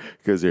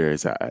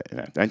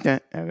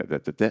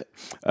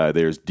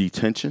there's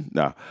detention.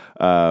 No.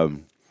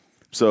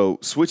 So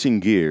switching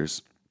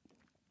gears,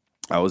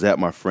 I was at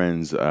my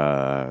friend's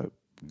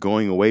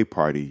going away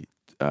party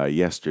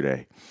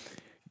yesterday.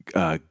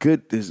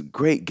 This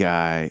great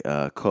guy,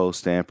 Cole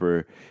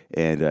Stamper,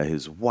 and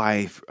his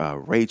wife,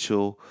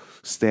 Rachel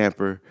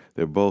Stamper.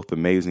 They're both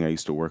amazing. I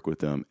used to work with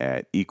them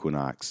at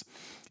Equinox,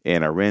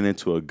 and I ran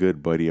into a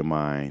good buddy of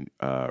mine,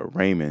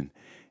 Raymond,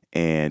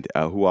 and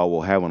who I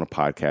will have on a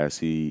podcast.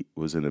 He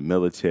was in the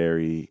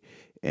military,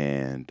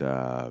 and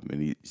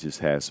he just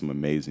has some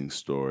amazing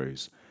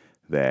stories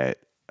that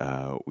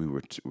we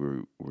were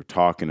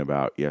talking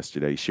about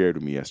yesterday. He shared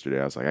with me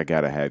yesterday. I was like, I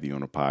got to have you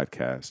on a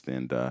podcast,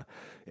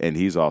 and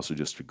he's also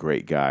just a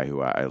great guy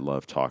who I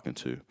love talking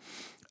to.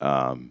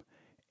 Um,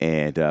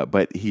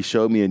 but he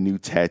showed me a new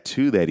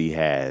tattoo that he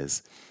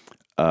has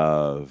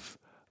of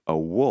a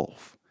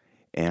wolf,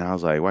 and I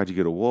was like, why'd you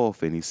get a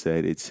wolf? And he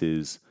said it's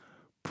his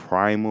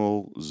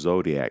primal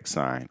zodiac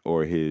sign,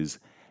 or his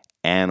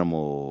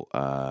animal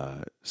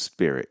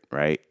spirit,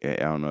 right? I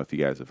don't know if you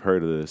guys have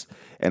heard of this,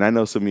 and I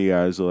know some of you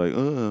guys are like,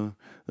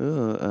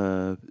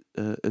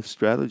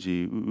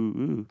 astrology, ooh,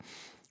 ooh, ooh.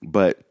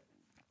 But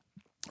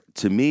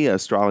to me,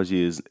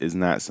 astrology is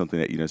not something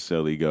that you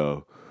necessarily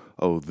go,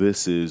 oh,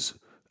 this is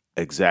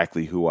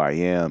exactly who I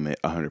am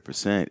at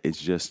 100%.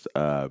 It's just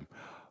a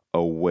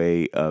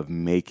way of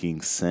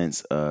making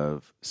sense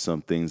of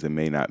some things that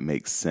may not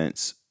make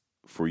sense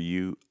for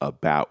you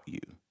about you,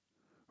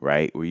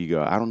 right? Where you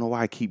go, I don't know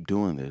why I keep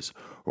doing this,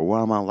 or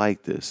why am I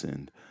like this,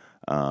 and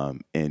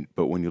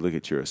but when you look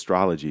at your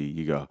astrology,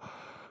 you go,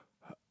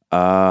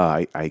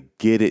 I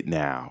get it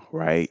now,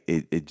 right?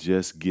 It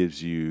just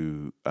gives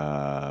you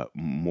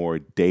more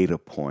data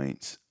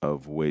points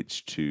of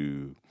which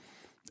to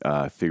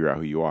figure out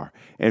who you are.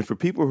 And for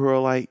people who are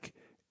like,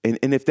 and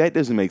if that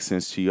doesn't make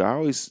sense to you, I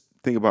always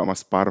think about my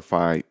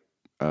Spotify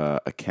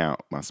account,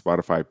 my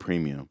Spotify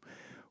Premium,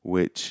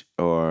 which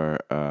or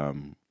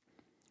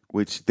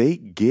which they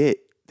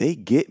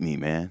get me,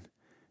 man.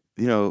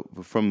 You know,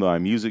 from my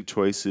music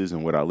choices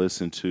and what I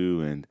listen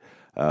to, and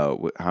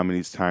how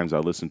many times I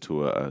listen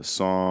to a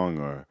song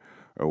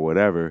or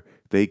whatever.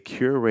 They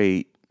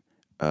curate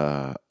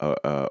a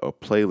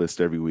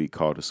playlist every week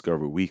called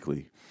Discover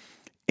Weekly,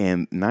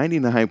 and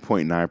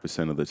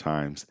 99.9% of the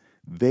times,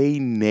 they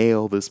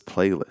nail this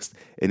playlist.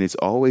 And it's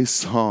always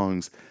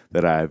songs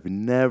that I've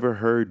never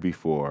heard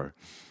before,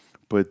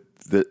 but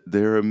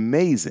they're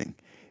amazing.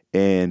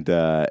 And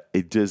I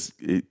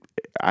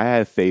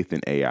have faith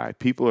in AI.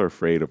 People are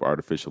afraid of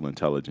artificial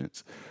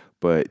intelligence,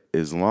 but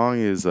as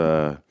long as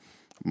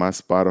my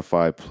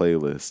Spotify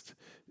playlist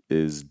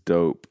is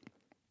dope,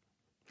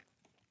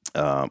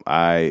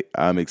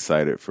 I'm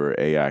excited for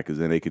AI because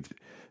then they could.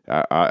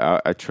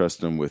 I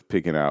trust them with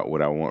picking out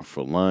what I want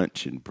for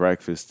lunch and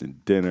breakfast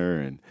and dinner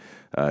and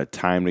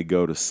time to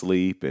go to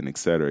sleep and et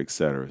cetera, et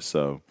cetera.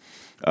 So,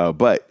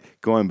 but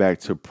going back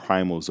to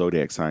primal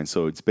zodiac sign,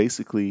 so it's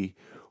basically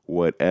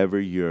whatever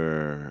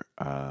your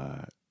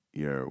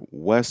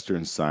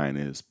Western sign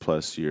is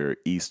plus your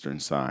Eastern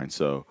sign.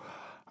 So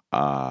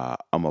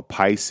I'm a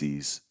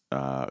Pisces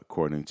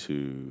according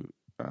to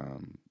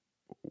um,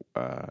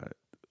 uh,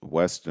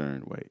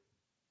 Western. Wait,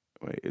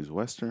 is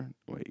Western?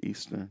 Wait,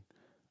 Eastern?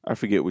 I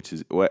forget which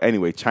is. Well,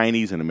 anyway,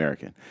 Chinese and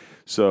American.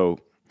 So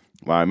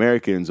my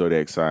American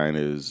zodiac sign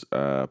is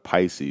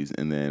Pisces,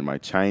 and then my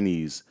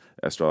Chinese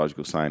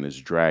astrological sign is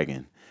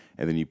Dragon.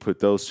 And then you put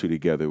those two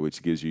together,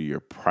 which gives you your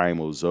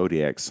primal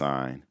zodiac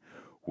sign,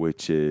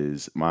 which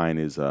is mine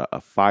is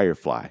a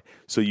firefly.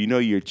 So you know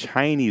your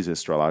Chinese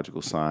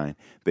astrological sign,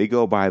 they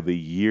go by the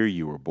year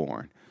you were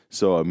born.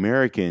 So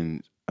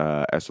American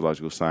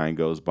astrological sign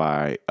goes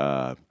by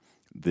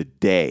the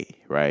day,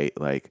 right?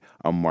 Like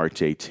I'm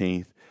March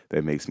 18th.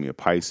 That makes me a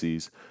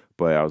Pisces.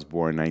 But I was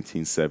born in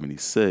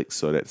 1976,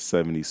 so that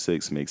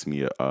 76 makes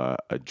me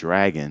a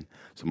dragon.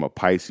 So I'm a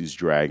Pisces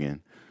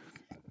dragon.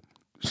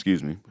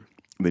 Excuse me.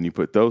 Then you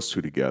put those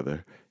two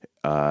together,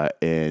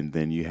 and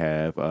then you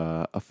have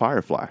a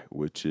firefly,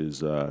 which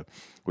I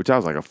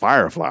was like a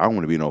firefly. I don't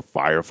want to be no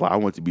firefly. I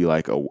want to be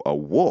like a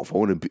wolf. I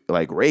want to be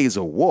like raise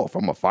a wolf.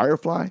 I'm a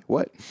firefly.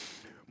 What?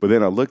 But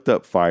then I looked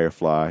up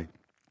firefly,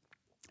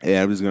 and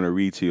I'm just going to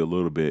read to you a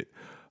little bit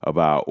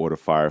about what a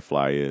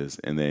firefly is.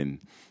 And then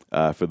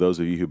for those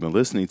of you who've been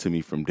listening to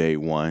me from day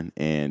one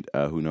and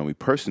who know me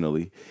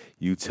personally,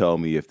 you tell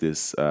me if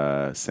this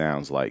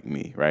sounds like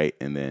me, right?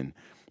 And then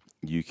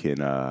you can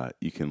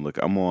look.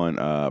 I'm on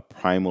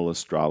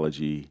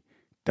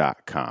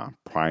primalastrology.com,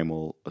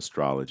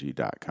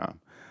 primalastrology.com.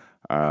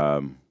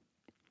 Um,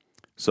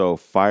 so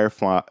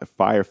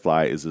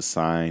firefly is a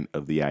sign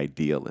of the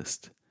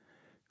idealist,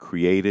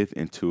 creative,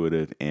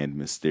 intuitive, and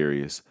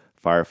mysterious.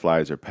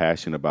 Fireflies are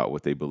passionate about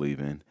what they believe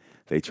in.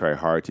 They try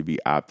hard to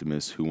be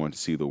optimists who want to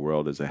see the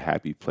world as a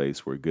happy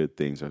place where good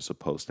things are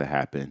supposed to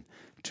happen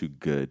to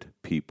good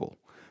people.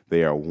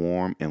 They are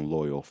warm and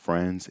loyal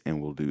friends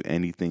and will do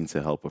anything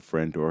to help a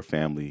friend or a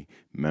family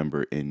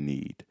member in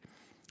need.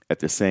 At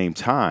the same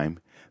time,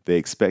 they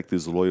expect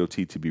this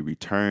loyalty to be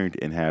returned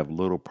and have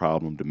little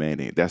problem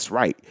demanding it. That's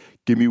right.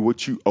 Give me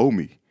what you owe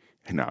me.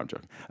 No, I'm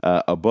joking.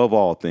 Above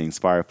all things,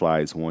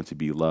 fireflies want to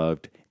be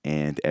loved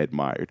and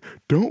admired.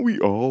 Don't we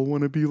all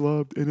want to be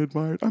loved and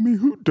admired? I mean,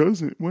 who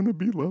doesn't want to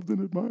be loved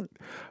and admired?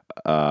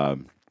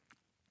 Um,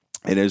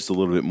 and there's a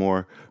little bit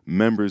more.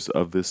 Members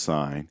of this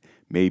sign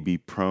may be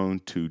prone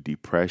to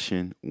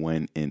depression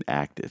when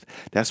inactive.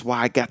 That's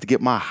why I got to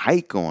get my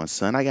hike on,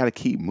 son. I got to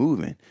keep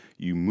moving.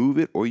 You move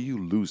it or you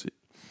lose it.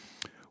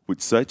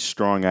 With such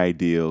strong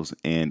ideals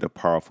and a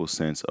powerful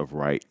sense of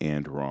right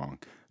and wrong,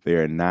 they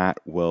are not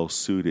well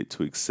suited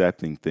to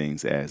accepting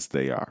things as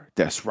they are.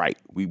 That's right.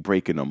 We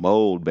breaking the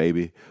mold,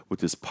 baby, with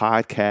this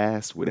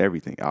podcast, with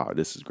everything. Oh,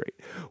 this is great.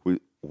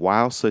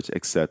 While such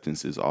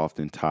acceptance is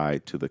often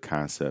tied to the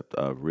concept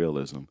of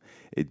realism,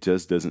 it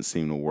just doesn't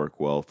seem to work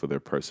well for their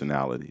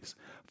personalities.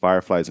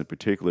 Fireflies, in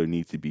particular,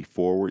 need to be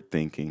forward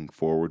thinking,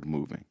 forward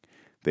moving.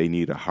 They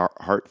need a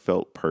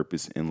heartfelt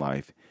purpose in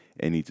life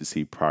and need to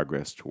see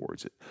progress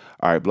towards it.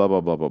 All right, blah,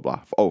 blah, blah, blah,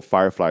 blah. Oh,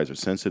 fireflies are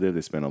sensitive.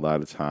 They spend a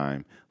lot of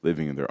time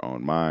living in their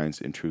own minds.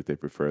 In truth, they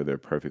prefer their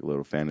perfect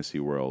little fantasy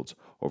worlds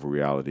over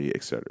reality,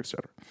 et cetera, et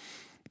cetera.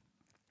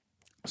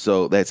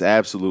 So that's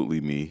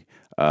absolutely me.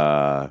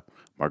 My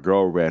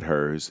girl read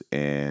hers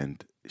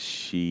and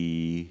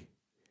she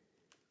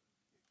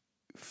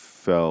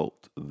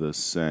felt the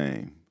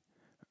same.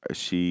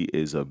 she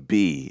is a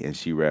B, and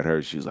she read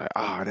hers. She was like,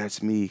 "Oh,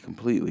 that's me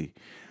completely."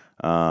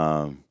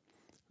 Um,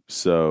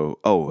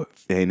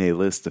 and they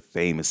list the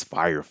famous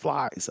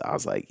fireflies. I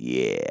was like,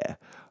 "Yeah."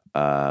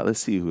 Let's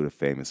see who the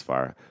famous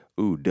fire.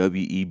 Ooh,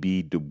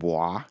 W.E.B. Du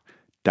Bois,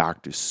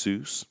 Dr.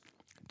 Seuss,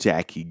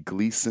 Jackie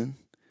Gleason,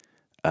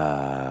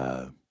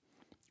 uh,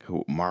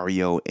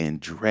 Mario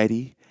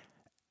Andretti,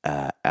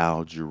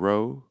 Al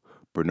Jarreau,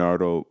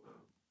 Bernardo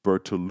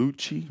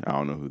Bertolucci. I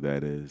don't know who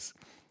that is.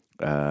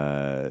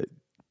 Uh,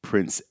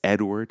 Prince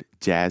Edward,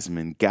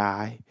 Jasmine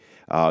Guy.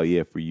 Oh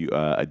yeah, for you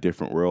A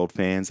Different World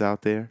fans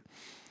out there.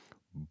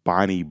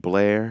 Bonnie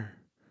Blair,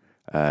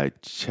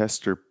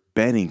 Chester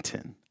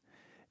Bennington,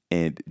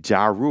 and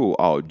Ja Rule.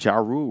 Oh, Ja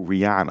Rule,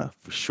 Rihanna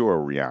for sure.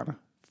 Rihanna,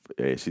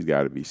 yeah, she's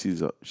got to be.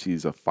 She's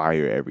a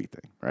fire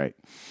everything, right?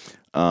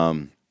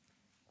 Um,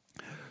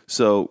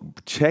 so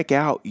check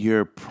out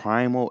your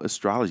primal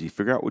astrology.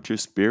 Figure out what your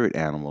spirit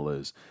animal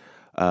is,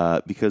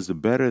 because the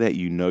better that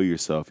you know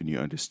yourself and you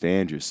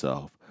understand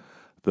yourself,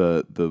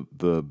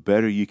 the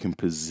better you can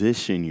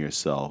position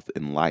yourself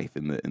in life,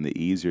 and the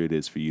easier it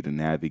is for you to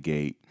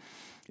navigate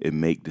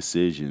and make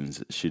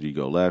decisions. Should you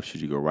go left?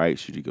 Should you go right?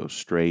 Should you go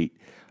straight?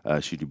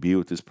 Should you be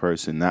with this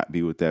person? Not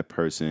be with that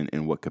person?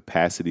 In what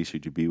capacity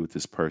should you be with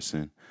this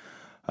person?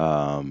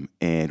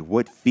 And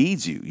what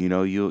feeds you? You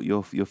know,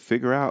 you'll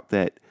figure out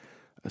that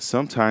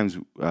sometimes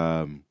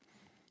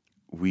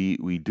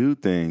we do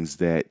things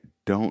that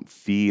don't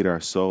feed our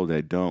soul,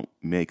 that don't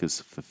make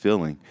us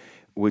fulfilling.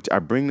 Which I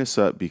bring this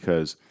up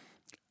because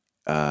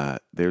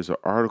there's an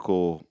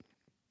article.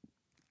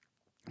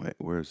 Wait,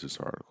 where is this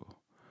article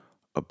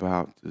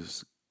about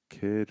this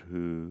kid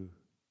who?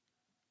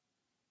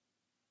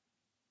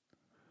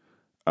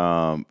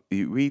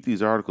 You read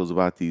these articles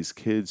about these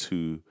kids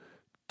who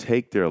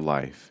take their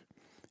life,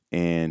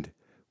 and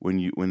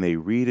when they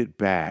read it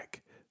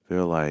back,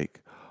 they're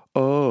like,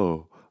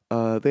 "Oh,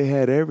 they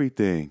had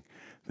everything.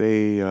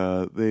 They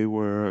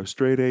were a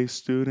straight A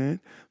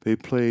student. They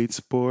played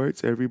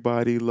sports.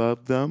 Everybody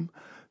loved them.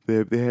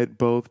 They had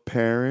both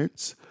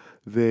parents.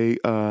 They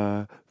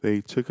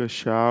took a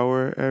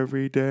shower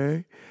every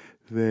day.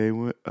 They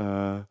went.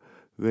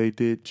 They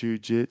did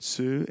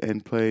jujitsu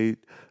and played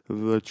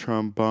the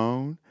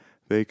trombone.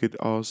 They could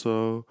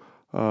also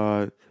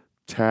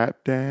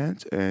tap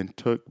dance and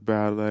took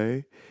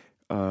ballet.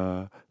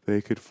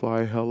 They could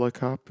fly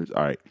helicopters.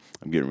 All right,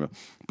 I'm getting real.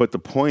 But the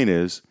point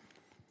is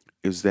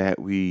that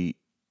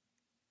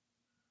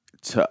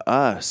to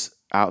us,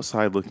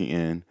 outside looking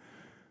in,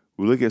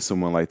 we look at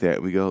someone like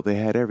that, we go, they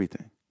had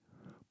everything.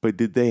 But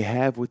did they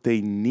have what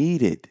they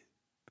needed?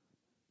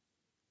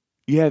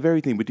 You have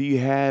everything, but do you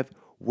have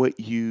what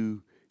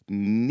you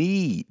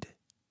need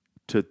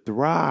to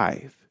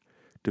thrive,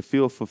 to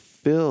feel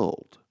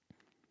fulfilled,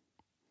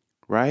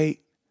 right?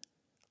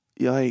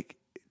 You're like,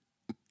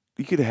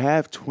 you could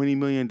have $20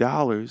 million,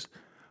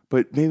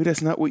 but maybe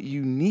that's not what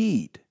you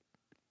need.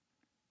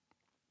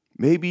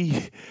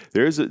 Maybe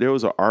there was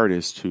an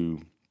artist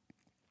who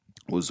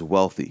was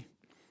wealthy.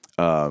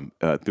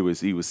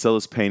 He would sell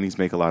his paintings,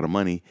 make a lot of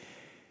money,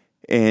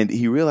 and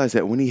he realized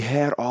that when he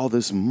had all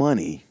this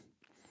money,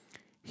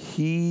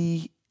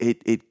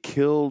 it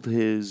killed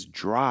his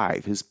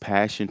drive, his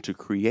passion to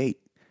create.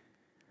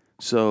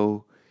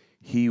 So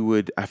he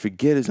would, I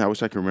forget his name, I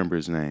wish I could remember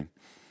his name.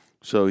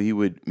 So he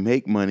would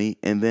make money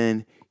and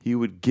then he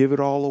would give it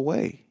all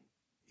away.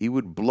 He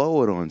would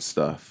blow it on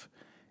stuff.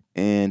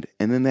 And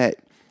then that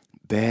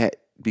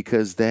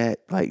because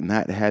that, like,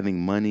 not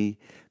having money,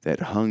 that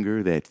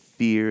hunger, that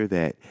fear,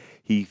 that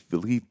he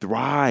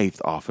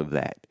thrived off of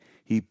that.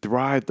 He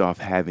thrived off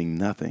having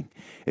nothing.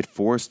 It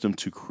forced him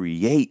to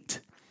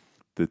create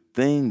the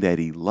thing that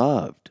he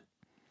loved.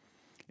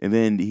 And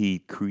then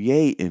he'd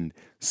create and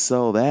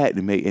sell that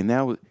and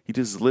now he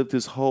just lived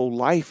his whole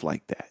life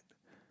like that.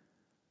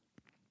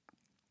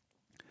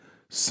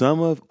 Some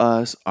of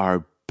us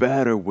are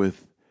better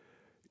with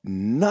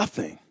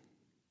nothing.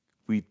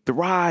 We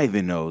thrive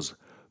in those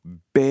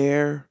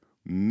bare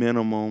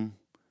minimum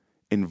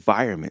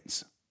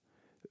environments.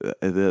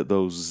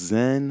 Those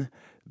zen,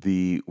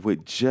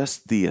 with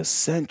just the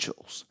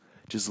essentials,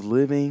 just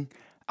living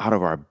out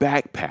of our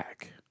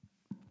backpack.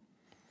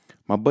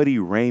 My buddy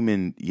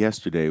Raymond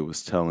yesterday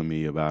was telling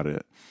me about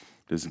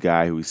this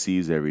guy who he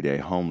sees every day,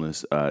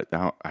 homeless. I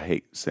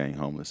hate saying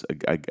homeless.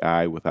 A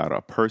guy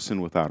a person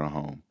without a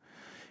home,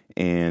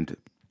 and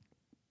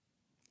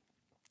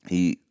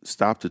he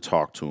stopped to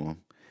talk to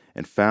him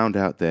and found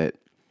out that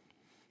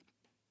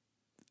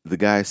the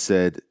guy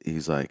said,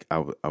 he's like,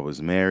 I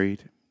was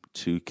married,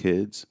 2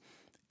 kids,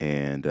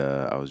 and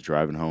I was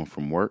driving home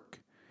from work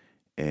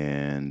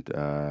and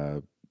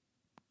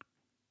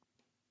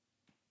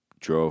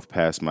drove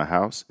past my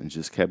house and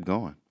just kept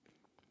going.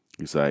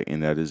 He's like,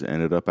 and I just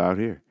ended up out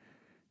here.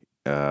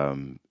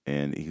 And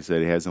he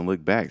said he hasn't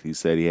looked back. He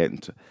said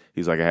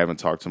he's like, I haven't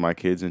talked to my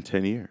kids in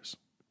 10 years.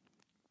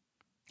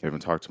 I haven't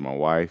talked to my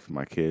wife,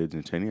 my kids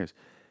in 10 years.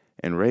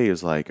 And Ray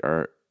is like,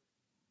 are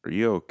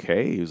you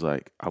okay? He's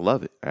like, I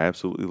love it. I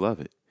absolutely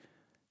love it.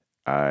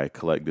 I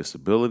collect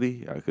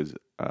disability because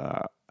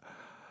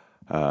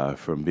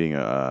from being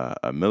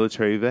a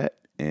military vet,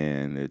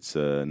 and it's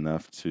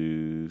enough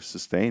to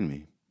sustain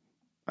me.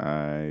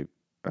 I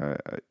I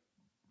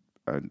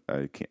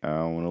I can't. I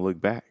don't want to look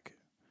back.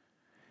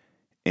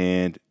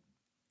 And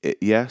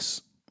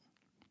yes,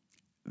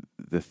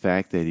 the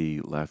fact that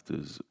he left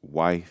his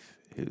wife,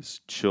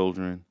 his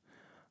children,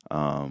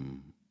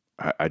 um,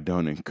 I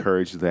don't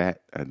encourage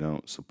that. I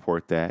don't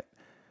support that.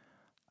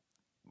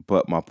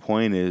 But my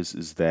point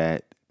is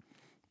that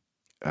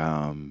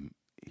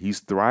he's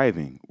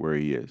thriving where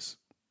he is,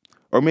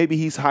 or maybe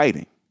he's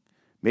hiding.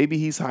 Maybe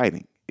he's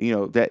hiding.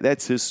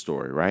 That's his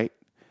story, right?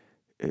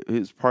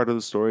 His part of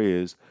the story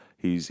is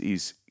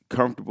he's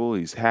comfortable,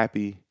 he's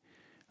happy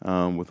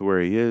with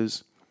where he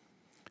is.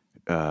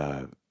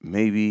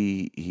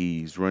 Maybe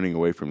he's running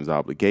away from his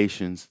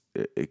obligations.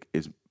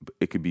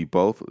 It could be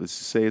both. Let's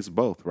just say it's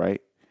both,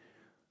 right?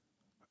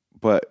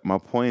 But my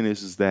point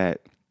is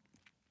that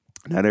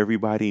not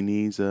everybody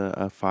needs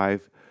a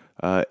five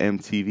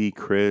MTV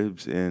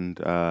Cribs and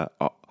a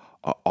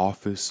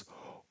office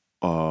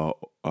uh,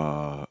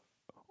 uh,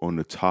 on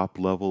the top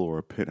level or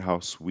a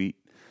penthouse suite.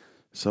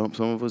 Some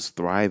of us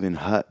thrive in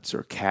huts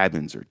or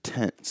cabins or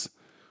tents.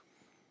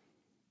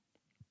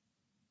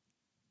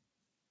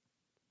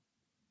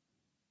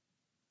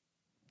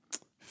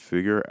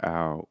 Figure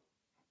out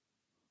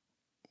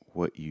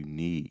what you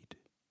need,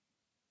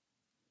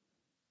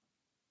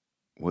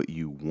 what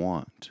you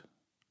want.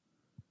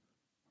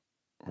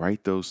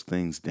 Write those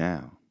things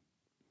down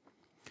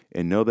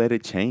and know that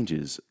it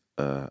changes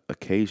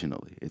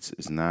occasionally.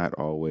 It's not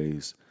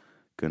always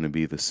going to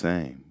be the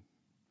same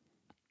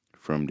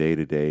from day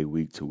to day,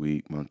 week to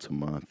week, month to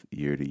month,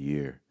 year to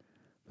year.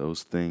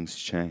 Those things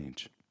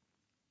change.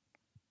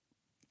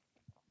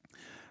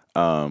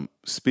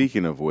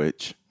 Speaking of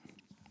which,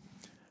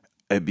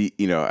 I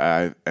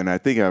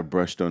think I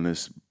brushed on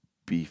this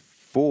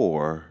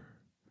before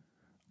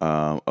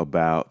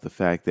about the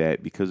fact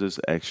that because there's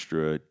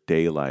extra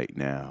daylight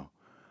now,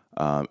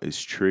 is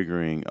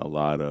triggering a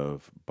lot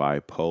of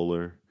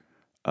bipolar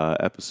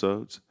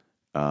episodes.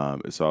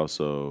 It's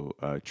also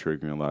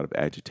triggering a lot of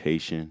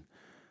agitation.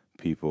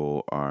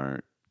 People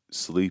aren't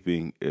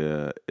sleeping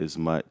as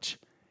much.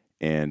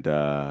 And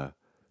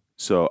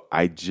so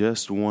I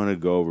just want to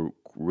go over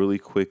really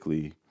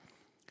quickly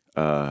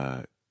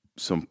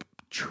some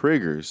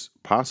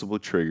possible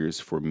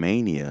triggers for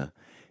mania,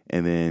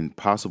 and then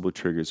possible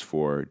triggers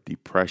for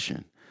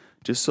depression,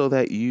 just so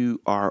that you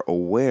are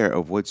aware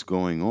of what's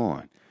going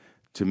on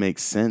to make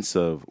sense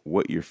of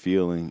what you're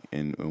feeling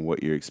and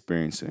what you're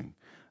experiencing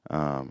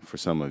for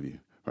some of you,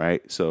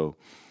 right? So,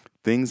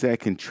 things that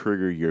can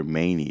trigger your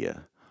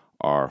mania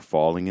are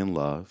falling in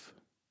love,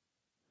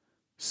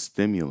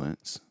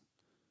 stimulants,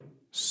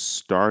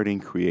 starting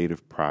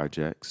creative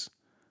projects,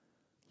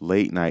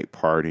 late night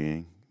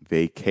partying,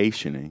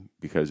 vacationing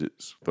because it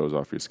throws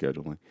off your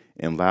scheduling,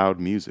 and loud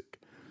music.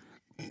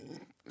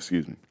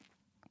 Excuse me.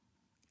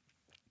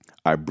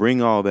 I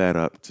bring all that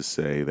up to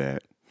say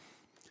that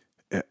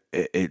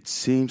it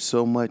seems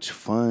so much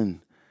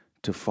fun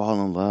to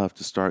fall in love,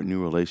 to start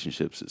new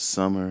relationships. It's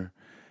summer,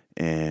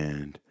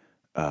 and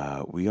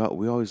we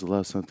always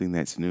love something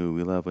that's new.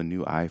 We love a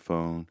new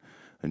iPhone,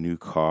 a new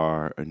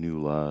car, a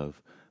new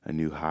love, a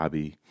new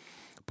hobby.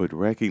 But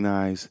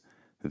recognize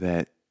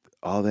that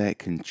all that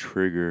can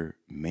trigger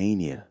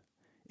mania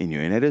in you,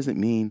 and that doesn't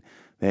mean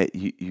that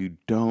you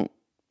don't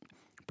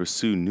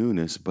pursue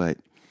newness, but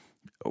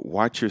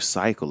watch your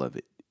cycle of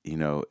it.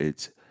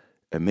 It's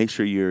and make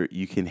sure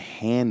you can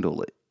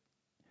handle it.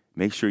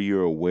 Make sure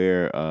you're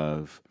aware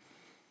of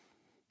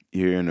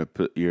you're in a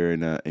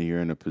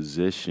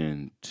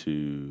position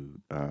to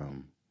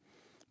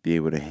be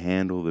able to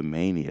handle the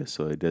mania,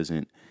 so it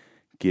doesn't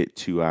get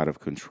too out of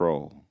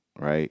control.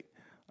 Right?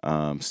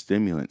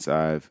 Stimulants.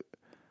 I've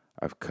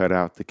cut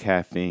out the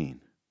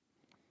caffeine.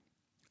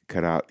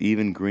 Cut out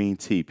even green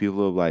tea.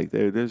 People are like,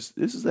 this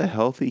is a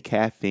healthy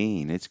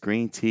caffeine. It's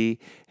green tea,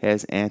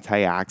 has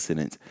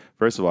antioxidants.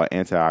 First of all,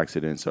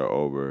 antioxidants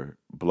are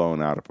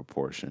blown out of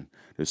proportion.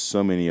 There's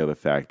so many other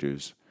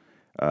factors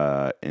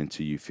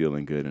into you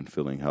feeling good and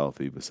feeling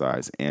healthy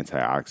besides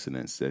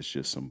antioxidants. That's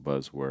just some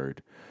buzzword.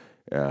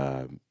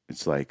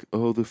 It's like,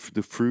 oh, the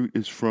fruit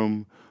is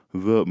from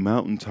the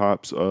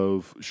mountaintops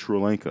of Sri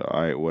Lanka.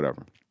 All right,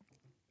 whatever.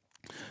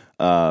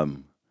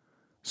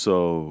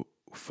 So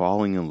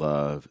falling in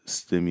love,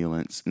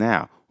 stimulants.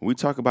 Now, when we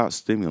talk about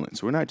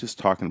stimulants, we're not just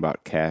talking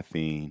about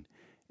caffeine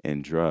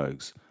and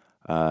drugs.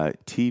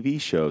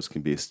 TV shows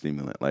can be a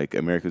stimulant, like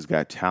America's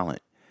Got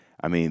Talent.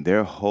 I mean,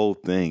 their whole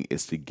thing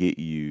is to get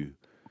you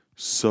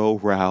so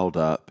riled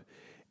up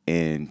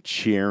and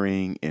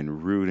cheering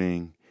and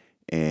rooting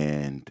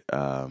and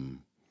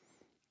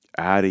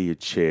out of your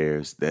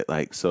chairs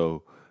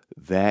so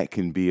that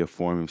can be a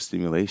form of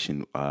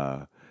stimulation.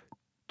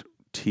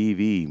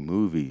 TV,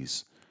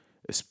 movies,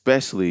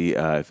 especially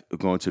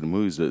going to the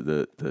movies,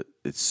 the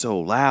it's so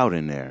loud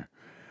in there.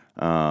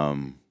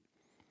 Um,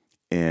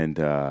 and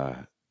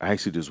I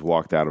actually just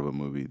walked out of a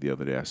movie the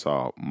other day. I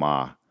saw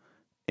Ma,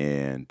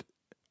 and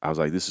I was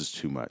like, "This is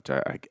too much.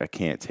 I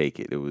can't take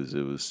it." It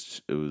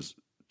was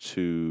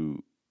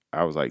to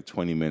I was like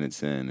 20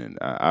 minutes in, and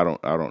I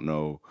don't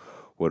know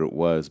what it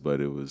was, but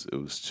it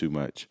was too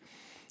much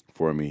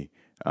for me.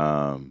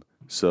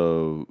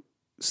 So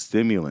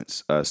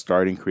stimulants,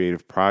 starting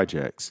creative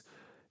projects.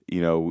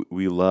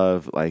 We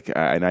love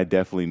and I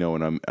definitely know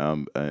when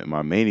I'm in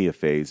my mania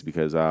phase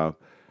because I'm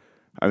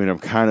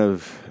kind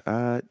of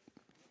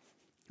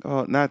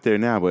oh, not there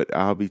now, but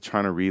I'll be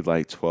trying to read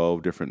like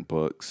 12 different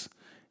books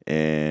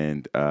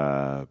and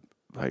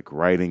like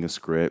writing a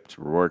script,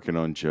 working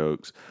on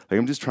jokes. Like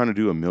I'm just trying to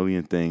do a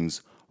million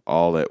things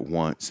all at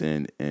once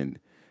and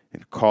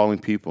calling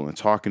people and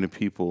talking to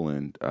people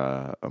and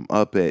I'm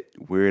up at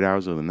weird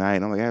hours of the night.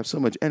 And I'm like, I have so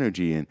much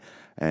energy and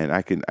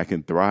I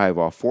can thrive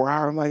off 4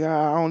 hours. I'm like,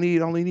 I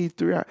only need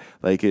 3 hours.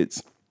 Like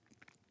it's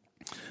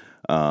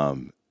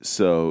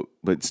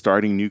but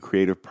starting new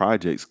creative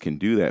projects can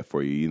do that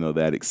for you.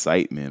 That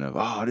excitement of,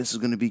 oh, this is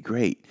going to be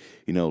great.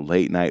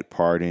 Late night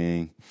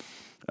partying,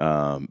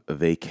 a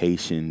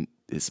vacation,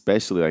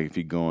 especially like if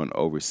you're going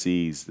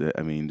overseas.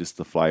 I mean, just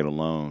the flight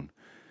alone,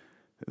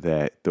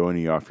 that throwing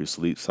you off your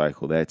sleep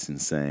cycle, that's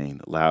insane.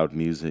 Loud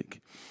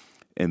music.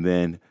 And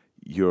then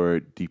your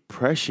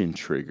depression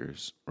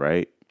triggers,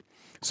 right?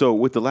 So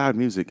with the loud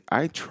music,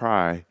 I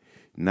try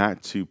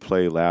not to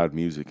play loud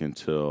music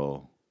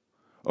until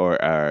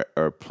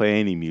or play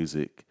any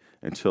music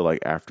until like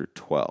after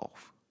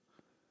 12.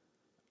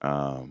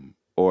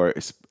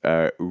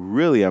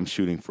 Really, I'm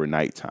shooting for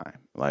nighttime,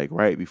 like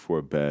right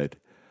before bed.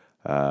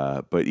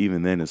 But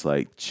even then, it's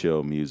like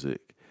chill music.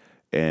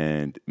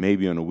 And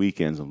maybe on the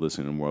weekends, I'm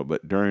listening more.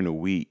 But during the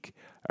week,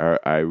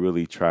 I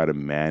really try to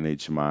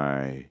manage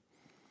I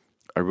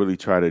really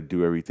try to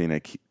do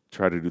everything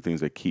try to do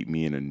things that keep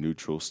me in a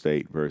neutral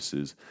state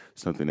versus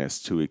something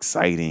that's too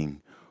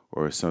exciting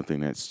or something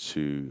that's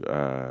too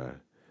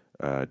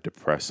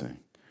depressing,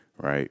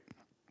 right?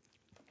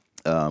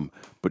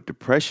 But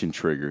depression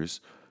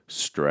triggers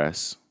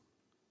stress,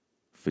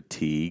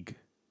 fatigue,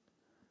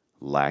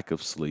 lack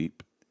of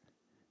sleep,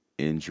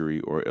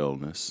 injury or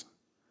illness,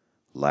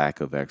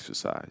 lack of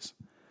exercise.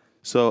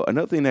 So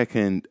another thing that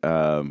can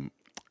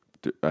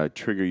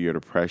trigger your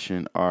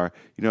depression are,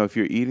 if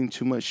you're eating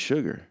too much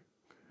sugar,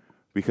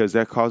 because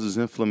that causes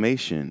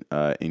inflammation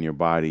in your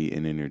body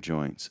and in your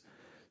joints.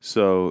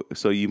 So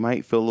you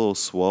might feel a little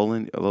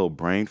swollen, a little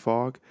brain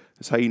fog.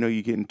 That's how you know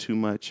you're getting too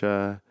much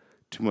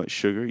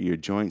sugar. Your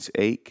joints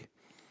ache,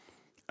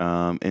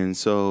 and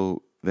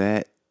so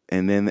that.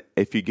 And then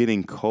if you're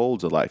getting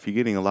colds a lot, if you're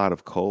getting a lot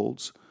of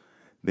colds,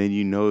 then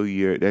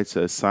that's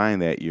a sign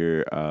that if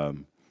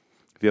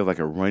you have like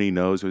a runny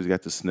nose or you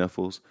got the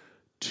sniffles,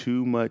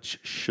 too much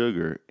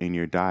sugar in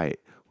your diet,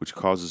 which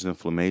causes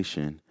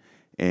inflammation,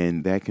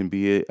 and that can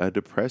be a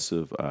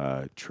depressive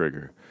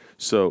trigger.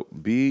 So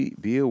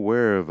be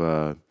aware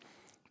of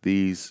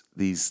these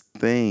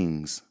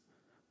things.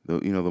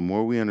 The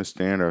more we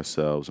understand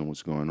ourselves and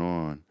what's going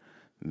on,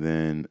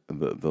 then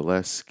the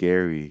less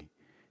scary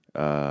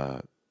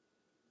uh,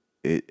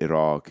 it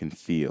all can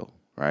feel,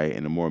 right?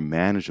 And the more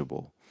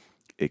manageable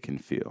it can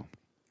feel.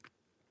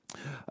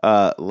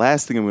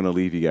 Last thing I'm going to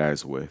leave you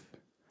guys with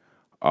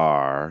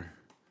are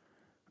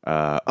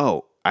I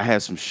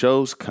have some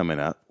shows coming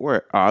up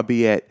where I'll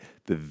be at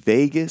the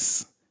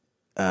Vegas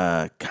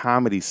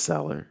Comedy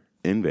Cellar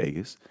in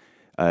Vegas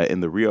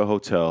in the Rio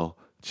Hotel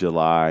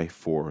July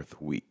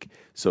 4th week.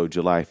 So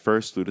July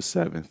 1st through the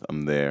 7th,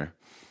 I'm there.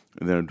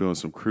 And then I'm doing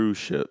some cruise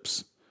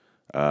ships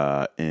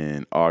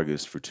in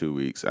August for 2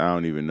 weeks. I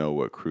don't even know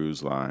what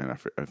cruise line.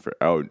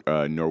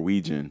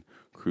 Norwegian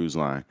cruise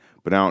line,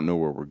 but I don't know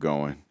where we're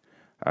going.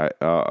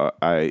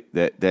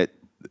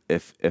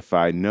 If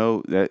I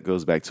know, that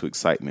goes back to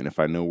excitement. If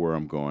I know where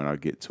I'm going, I'll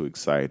get too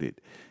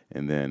excited,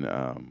 and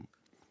then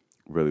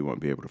really won't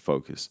be able to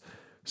focus.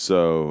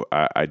 So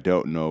I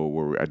don't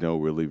know I know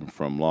we're leaving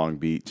from Long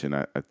Beach, and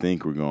I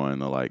think we're going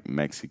to like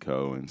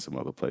Mexico and some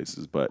other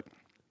places. But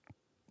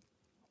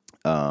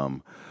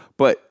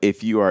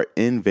if you are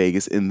in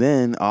Vegas, and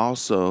then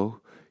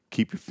also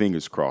keep your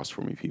fingers crossed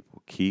for me,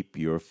 people. Keep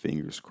your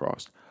fingers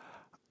crossed.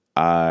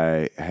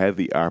 I had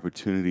the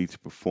opportunity to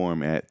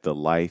perform at the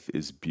Life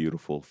is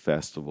Beautiful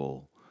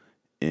Festival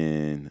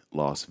in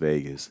Las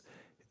Vegas.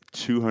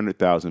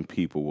 200,000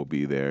 people will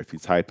be there. If you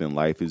type in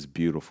Life is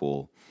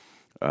Beautiful,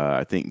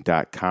 I think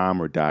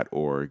 .com or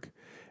 .org,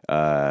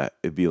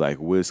 it'd be like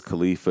Wiz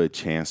Khalifa,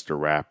 Chance the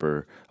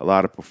Rapper, a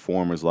lot of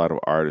performers, a lot of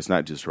artists,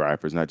 not just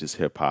rappers, not just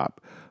hip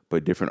hop,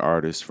 but different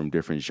artists from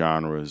different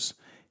genres.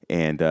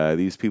 And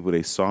these people,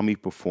 they saw me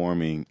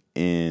performing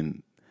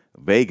in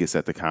Vegas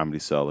at the Comedy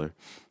Cellar,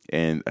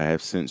 and I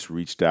have since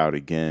reached out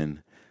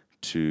again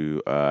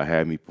to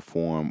have me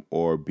perform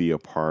or be a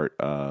part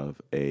of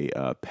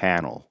a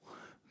panel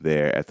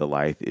there at the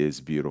Life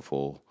is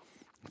Beautiful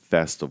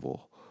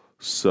Festival.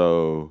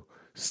 So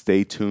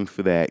stay tuned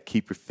for that.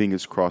 Keep your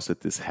fingers crossed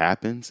that this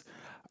happens.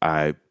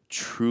 I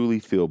truly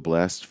feel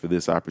blessed for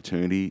this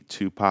opportunity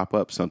to pop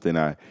up, something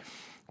I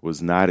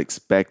was not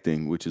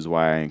expecting, which is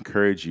why I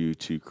encourage you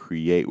to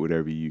create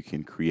whatever you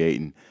can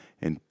create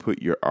and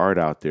put your art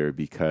out there,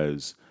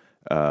 because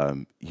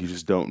you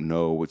just don't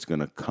know what's going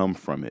to come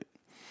from it.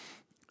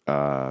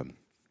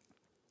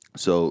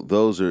 So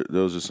those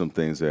are some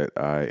things that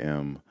I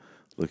am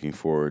looking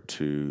forward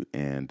to,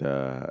 and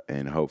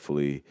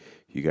hopefully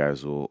you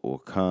guys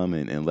will come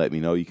and let me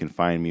know. You can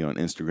find me on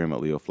Instagram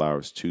at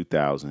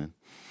LeoFlowers2000,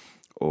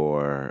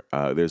 or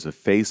there's a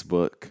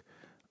Facebook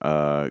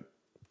uh,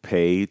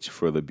 page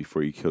for the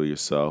Before You Kill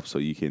Yourself, so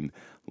you can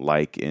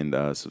like and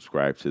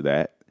subscribe to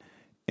that.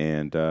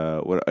 And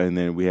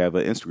then we have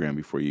an Instagram,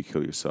 Before You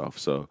Kill Yourself.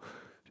 So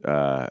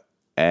uh,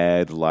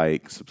 add,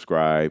 like,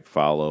 subscribe,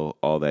 follow,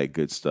 all that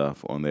good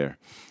stuff on there.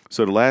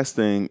 So the last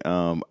thing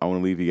I want to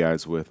leave you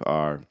guys with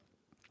are,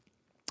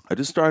 I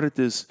just started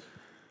this.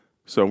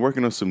 So I'm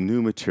working on some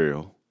new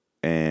material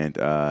and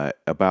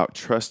about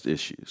trust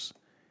issues,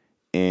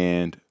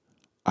 and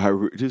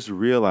just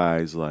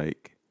realized,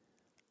 like,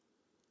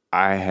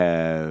 I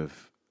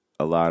have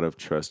a lot of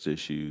trust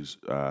issues.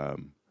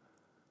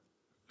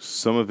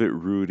 Some of it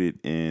rooted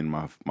in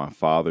my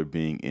father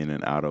being in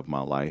and out of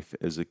my life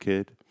as a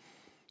kid,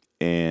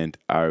 and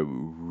I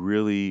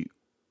really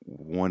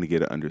want to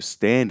get an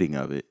understanding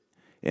of it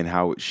and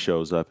how it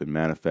shows up and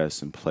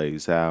manifests and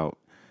plays out,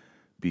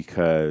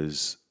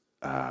 because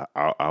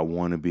I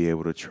want to be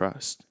able to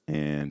trust,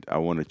 and I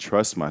want to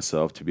trust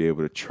myself to be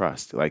able to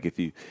trust. Like,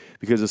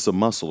 because it's a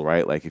muscle,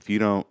 right? Like, if you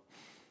don't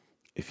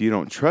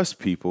trust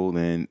people,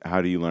 then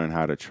how do you learn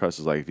how to trust?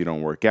 It's like, if you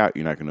don't work out,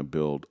 you're not going to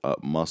build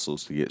up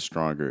muscles to get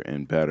stronger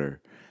and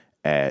better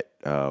at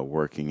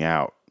working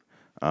out.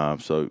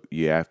 So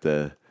you have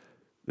to.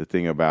 The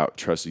thing about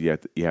trust is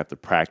you have to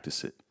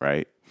practice it,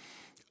 right?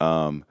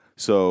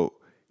 So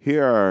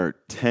here are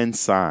 10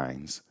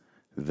 signs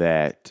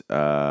that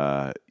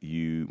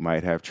you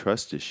might have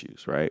trust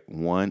issues, right?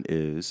 One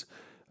is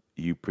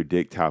you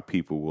predict how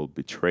people will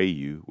betray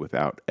you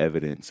without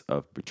evidence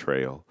of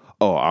betrayal.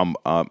 Oh,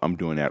 I'm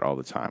doing that all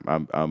the time.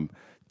 I'm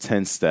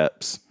 10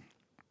 steps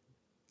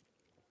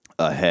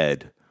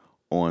ahead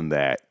on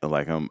that.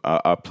 Like,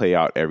 I play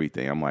out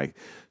everything. I'm like,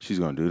 she's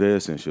gonna do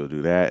this and she'll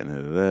do that, and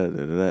da, da,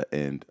 da, da, da,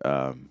 and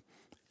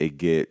it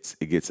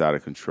gets out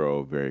of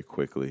control very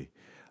quickly.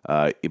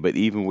 But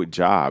even with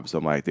jobs,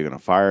 I'm like, they're gonna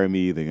fire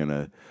me. They're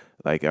gonna,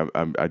 like,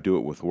 I do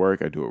it with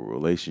work. I do it with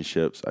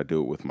relationships. I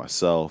do it with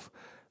myself.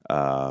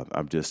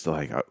 I'm just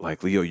like,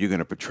 Leo, you're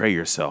gonna betray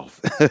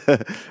yourself.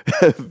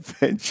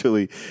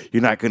 Eventually,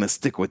 you're not gonna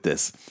stick with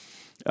this.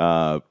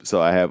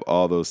 So I have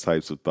all those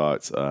types of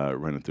thoughts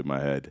running through my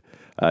head.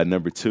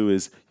 Number two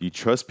is you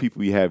trust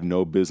people you have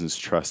no business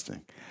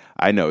trusting.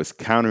 I know it's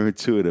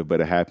counterintuitive, but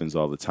it happens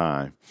all the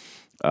time.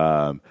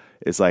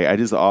 It's like, I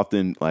just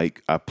often,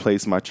 like, I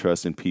place my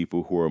trust in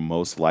people who are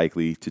most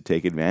likely to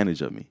take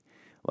advantage of me,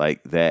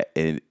 like that,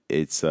 and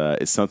it's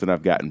something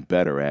I've gotten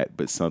better at,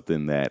 but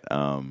something that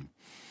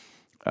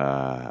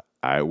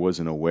I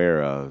wasn't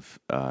aware of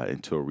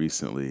until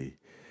recently.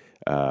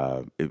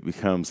 It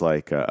becomes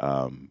like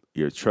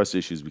your trust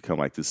issues become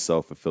like this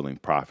self-fulfilling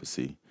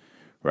prophecy,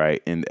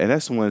 right? And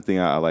that's one thing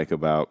I like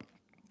about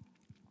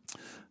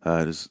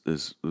this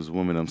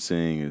woman I'm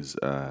seeing is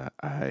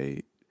I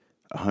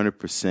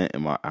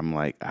 100% I'm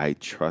like, I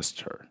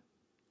trust her,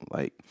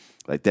 like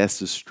that's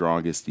the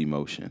strongest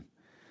emotion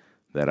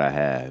that I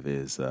have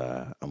is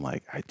I'm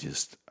like,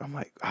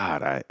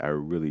 God, I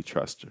really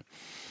trust her,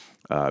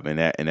 and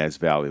that's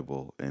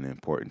valuable and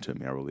important to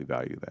me. I really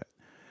value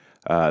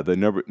that. The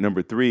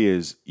number three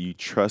is you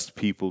trust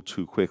people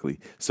too quickly.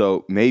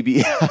 So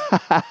maybe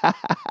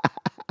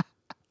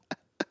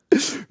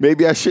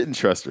maybe I shouldn't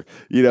trust her.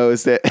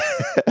 It's that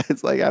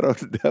it's like, I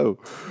don't know,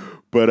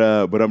 but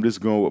I'm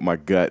just going with my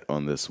gut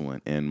on this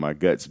one, and my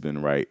gut's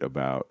been right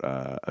about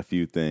a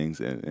few things,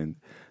 and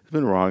it's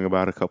been wrong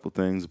about a couple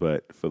things,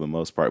 but for the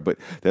most part. But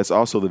that's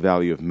also the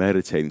value of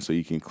meditating, so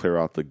you can clear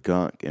out the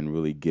gunk and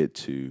really get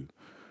to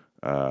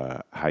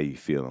how you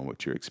feel and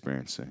what you're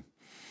experiencing.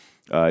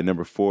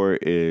 Number four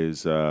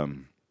is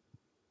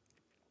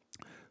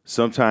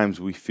sometimes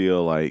we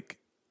feel like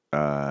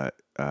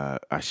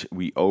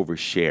we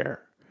overshare,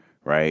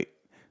 right?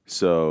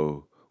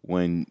 So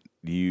when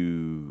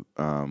you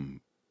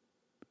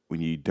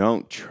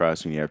don't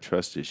trust, when you have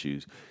trust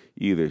issues,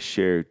 you either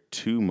share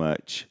too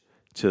much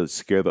to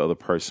scare the other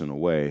person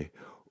away,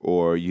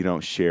 or you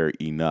don't share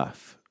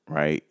enough,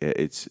 right?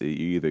 It's you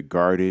either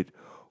guarded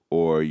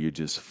or you're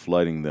just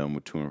flooding them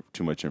with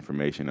too much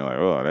information. They're like,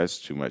 oh, that's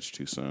too much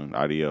too soon.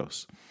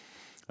 Adios.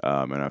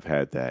 And I've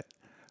had that.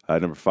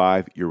 Number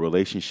five, your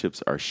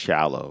relationships are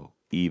shallow,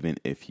 even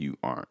if you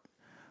aren't.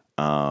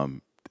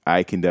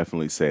 I can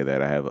definitely say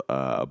that I have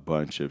a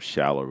bunch of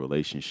shallow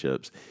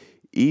relationships.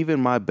 Even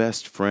my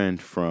best friend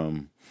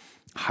from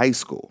high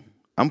school,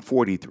 I'm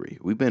 43.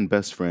 We've been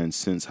best friends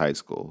since high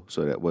school.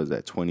 So that was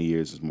that 20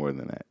 years is more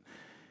than that.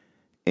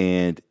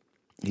 And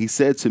he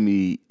said to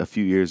me a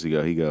few years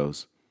ago, he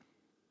goes,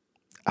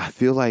 I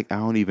feel like I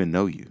don't even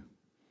know you.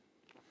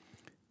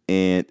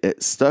 And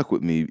it stuck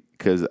with me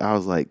because I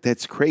was like,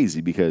 that's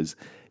crazy, because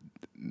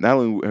not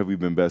only have we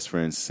been best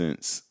friends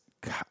since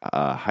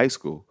high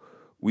school,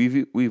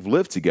 we've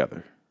lived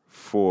together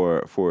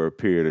for a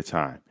period of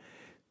time.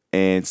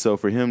 And so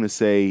for him to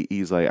say,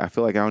 he's like, I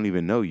feel like I don't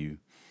even know you.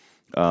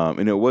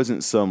 And it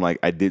wasn't some like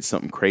I did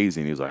something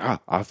crazy and he was like,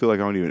 I feel like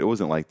I don't even, it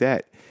wasn't like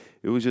that.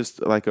 It was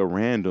just like a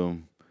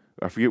random,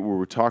 I forget what we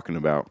were talking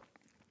about.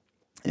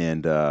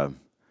 And I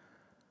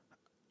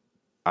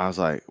was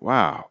like,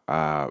 wow,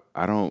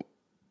 I don't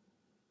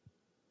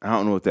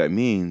know what that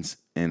means.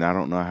 And I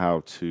don't know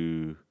how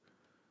to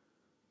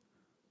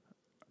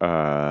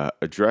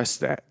address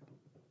that.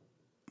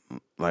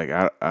 Like,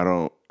 I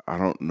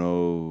don't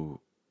know.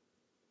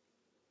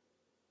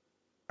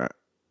 I,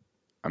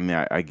 I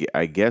mean,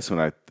 I guess when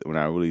I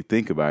really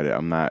think about it,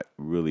 I'm not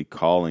really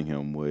calling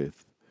him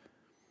with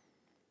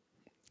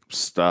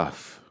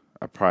stuff.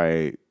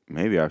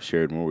 Maybe I've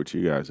shared more with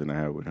you guys than I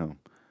have with him.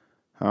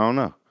 I don't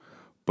know.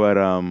 But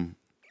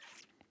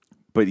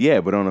but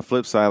yeah, but on the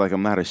flip side, like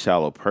I'm not a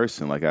shallow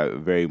person. Like I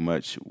very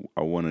much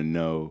I want to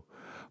know.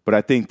 But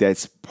I think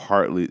that's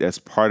part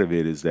of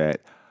it is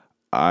that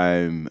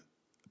I'm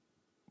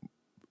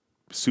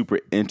super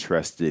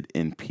interested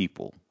in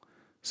people.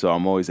 So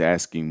I'm always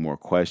asking more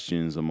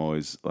questions. I'm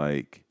always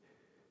like,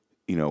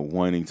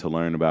 wanting to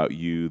learn about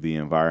you, the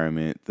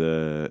environment,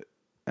 and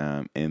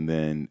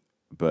then,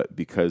 but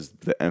because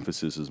the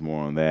emphasis is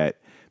more on that,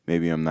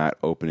 maybe I'm not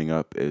opening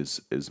up as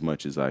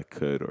much as I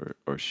could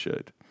or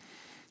should.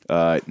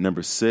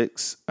 Number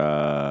six,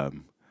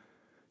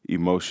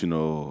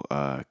 emotional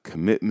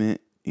commitment.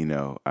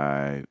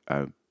 I've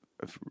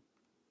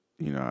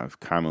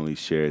commonly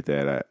shared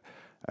that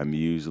I'm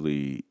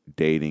usually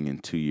dating in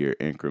 2 year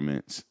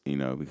increments,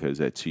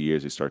 because at 2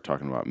 years they start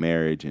talking about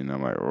marriage, and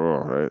I'm like,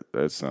 oh,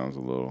 that sounds a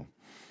little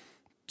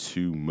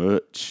too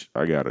much.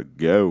 I gotta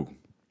go.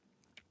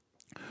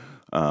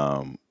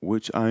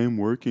 Which I am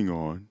working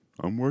on.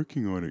 I'm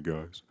working on it,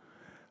 guys.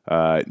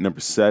 Number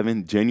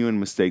seven, genuine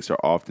mistakes are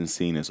often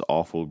seen as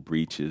awful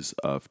breaches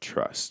of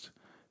trust.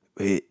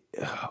 It,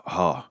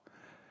 oh,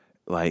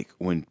 like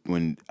when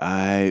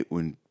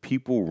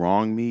people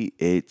wrong me,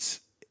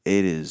 it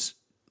is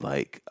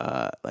like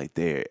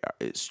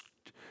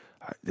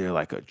they're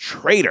like a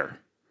traitor.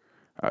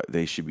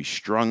 They should be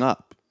strung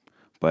up.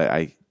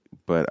 But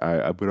but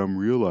I'm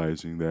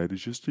realizing that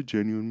it's just a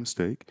genuine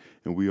mistake,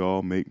 and we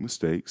all make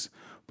mistakes.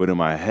 But in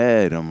my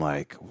head, I'm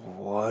like,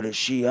 what is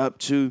she up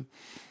to?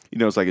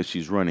 It's like if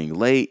she's running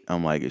late,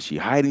 I'm like, is she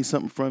hiding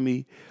something from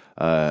me?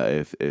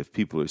 If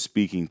people are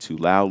speaking too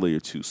loudly or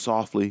too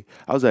softly.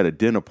 I was at a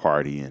dinner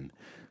party and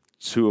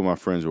two of my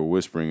friends were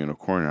whispering in a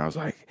corner. I was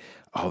like,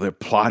 oh, they're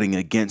plotting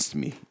against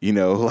me.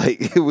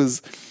 Like it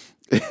was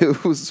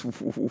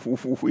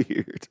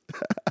weird.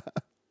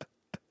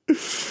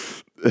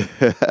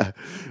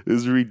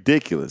 It's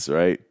ridiculous,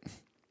 right?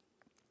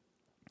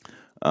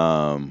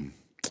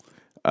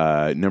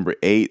 Number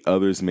eight,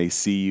 others may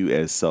see you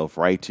as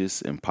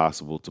self-righteous,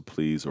 impossible to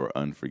please, or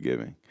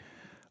unforgiving.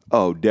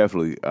 Oh,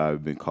 definitely,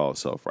 I've been called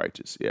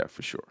self-righteous. Yeah,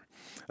 for sure.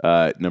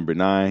 Number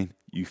nine,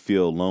 you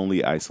feel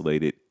lonely,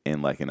 isolated,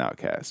 and like an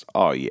outcast.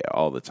 Oh yeah,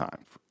 all the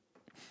time.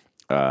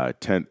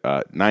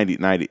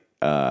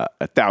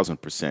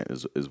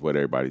 1,000% is what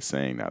everybody's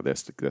saying now.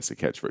 That's the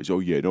catchphrase. Oh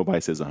yeah, nobody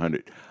says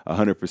 100.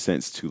 100%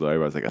 is too low.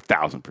 Everybody's like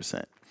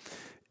 1,000%.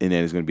 And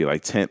then it's going to be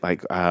like 10,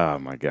 like, oh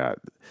my God.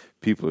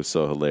 People are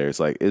so hilarious.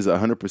 Like, is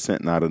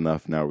 100% not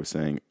enough? Now we're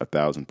saying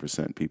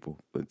 1,000% people.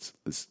 Let's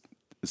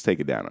take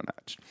it down a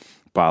notch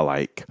by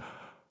like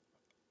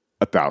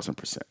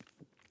 1,000%.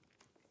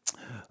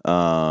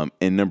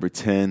 And number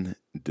 10,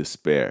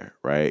 despair,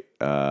 right?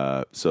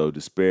 So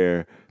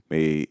despair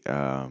may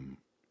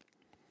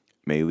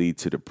lead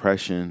to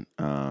depression,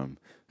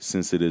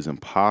 since it is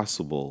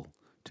impossible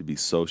to be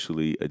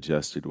socially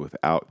adjusted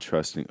without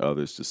trusting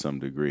others to some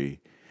degree.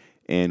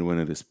 And when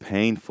it is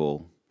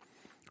painful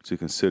to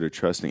consider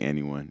trusting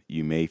anyone,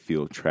 you may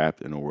feel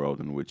trapped in a world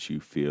in which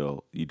you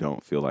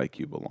don't feel like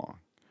you belong.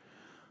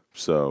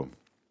 So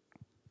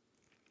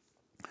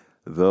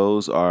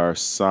those are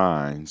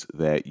signs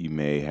that you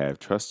may have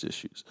trust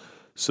issues.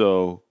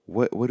 So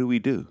what do we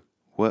do?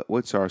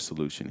 What's our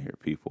solution here,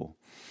 people?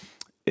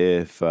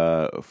 If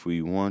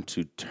we want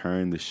to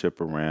turn the ship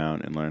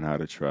around and learn how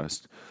to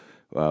trust,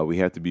 we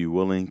have to be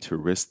willing to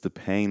risk the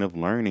pain of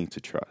learning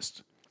to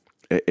trust.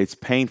 It's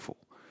painful.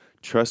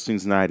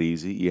 Trusting's not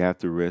easy. You have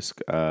to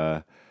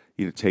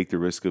take the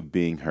risk of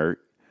being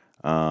hurt.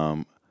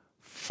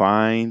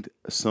 Find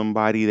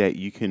somebody that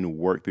you can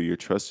work through your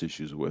trust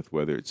issues with,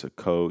 whether it's a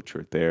coach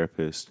or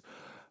therapist,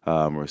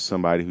 or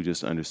somebody who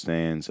just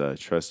understands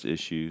trust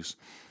issues.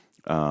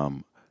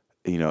 And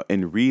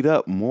read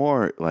up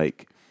more,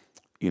 like,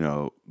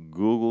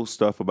 Google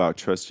stuff about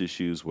trust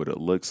issues, what it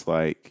looks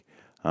like.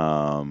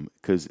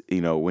 Because,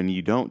 when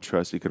you don't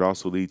trust, it could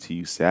also lead to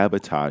you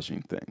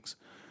sabotaging things.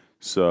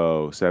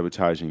 So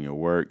sabotaging your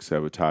work,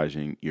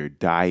 sabotaging your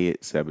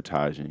diet,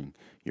 sabotaging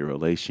your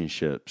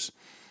relationships.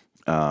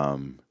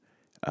 The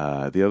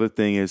other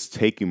thing is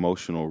take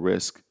emotional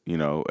risk,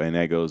 and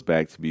that goes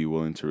back to be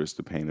willing to risk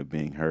the pain of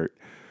being hurt.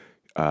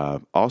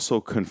 Also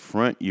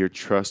confront your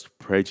trust,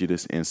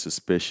 prejudice, and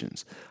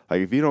suspicions.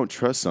 Like if you don't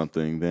trust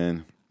something,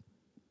 then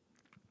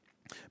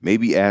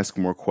maybe ask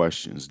more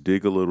questions,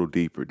 dig a little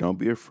deeper. Don't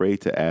be afraid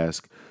to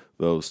ask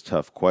those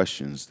tough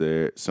questions.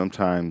 There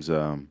sometimes,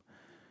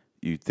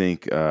 you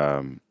think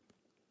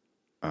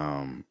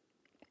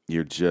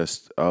you're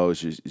just,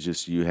 it's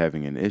just you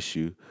having an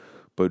issue,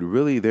 but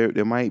really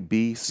there might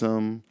be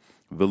some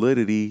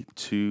validity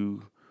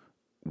to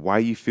why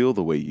you feel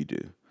the way you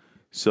do.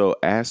 So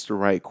ask the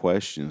right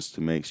questions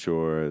to make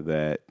sure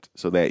that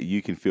so that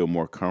you can feel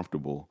more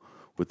comfortable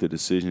with the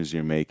decisions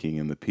you're making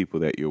and the people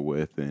that you're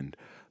with, and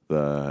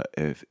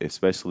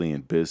especially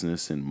in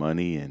business and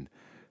money and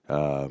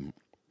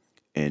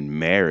in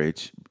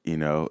marriage.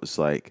 It's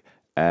like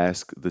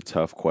ask the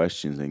tough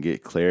questions and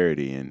get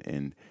clarity,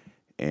 and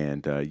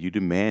you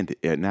demand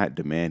it, not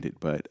demand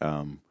it, but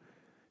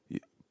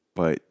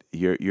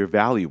you're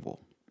valuable.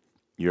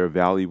 You're a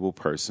valuable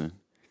person,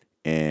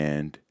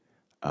 and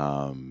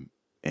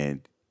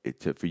and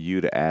for you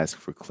to ask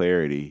for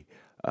clarity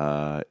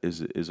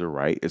is a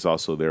right. It's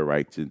also their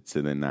right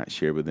to then not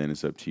share, but then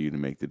it's up to you to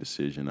make the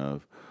decision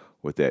of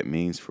what that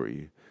means for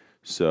you.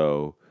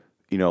 So,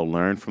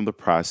 learn from the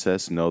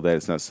process. Know that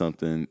it's not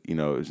something,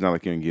 it's not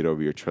like you're gonna get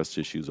over your trust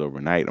issues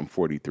overnight. I'm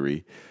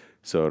 43,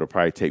 so it'll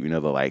probably take me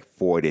another like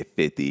 40,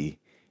 50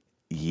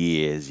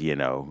 years,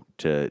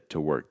 to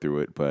work through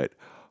it. But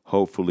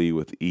hopefully,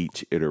 with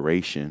each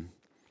iteration,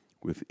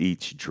 with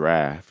each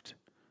draft,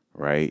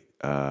 right?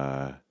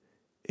 I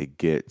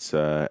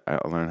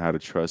learn how to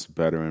trust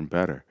better and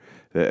better.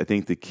 I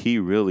think the key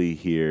really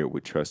here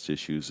with trust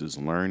issues is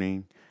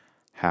learning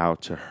how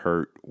to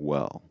hurt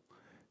well.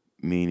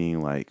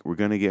 Meaning, like, we're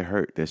going to get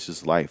hurt. That's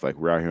just life. Like,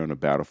 we're out here on the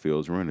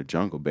battlefields. We're in the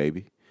jungle,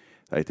 baby.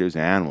 Like, there's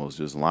animals,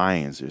 there's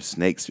lions, there's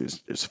snakes,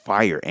 there's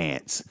fire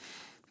ants,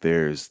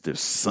 there's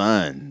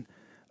sun,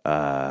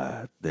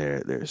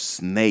 there's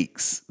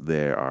snakes,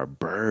 there are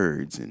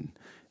birds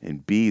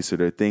and bees. So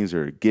there are things that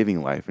are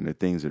giving life, and there are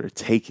things that are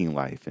taking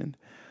life, and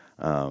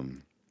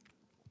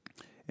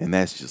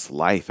that's just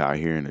life out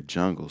here in the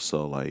jungle.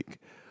 So, like,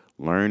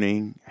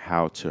 learning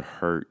how to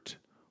hurt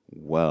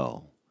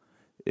well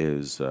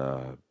is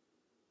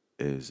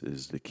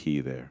is the key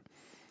there.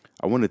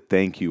 I want to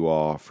thank you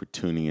all for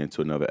tuning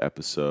into another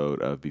episode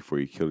of Before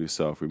You Kill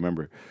Yourself.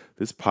 Remember,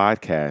 this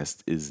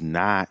podcast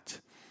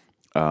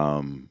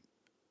um,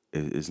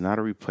 is not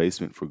a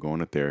replacement for going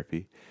to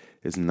therapy.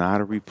 It's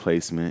not a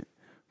replacement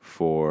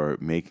for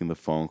making the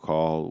phone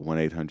call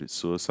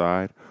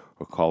 1-800-SUICIDE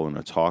or calling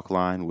a talk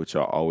line, which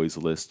I'll always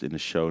list in the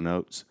show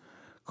notes.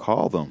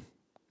 Call them.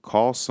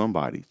 Call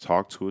somebody.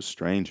 Talk to a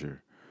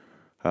stranger.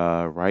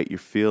 Write your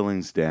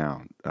feelings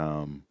down.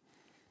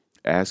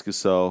 Ask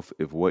yourself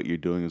if what you're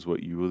doing is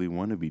what you really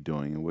want to be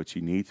doing and what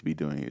you need to be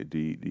doing. Do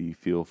you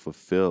feel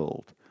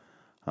fulfilled?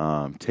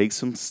 Take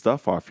some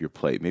stuff off your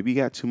plate. Maybe you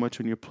got too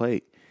much on your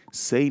plate.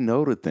 Say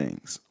no to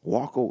things.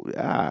 Walk away.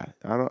 I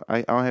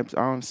don't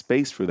have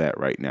space for that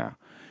right now.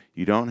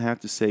 You don't have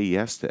to say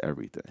yes to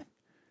everything,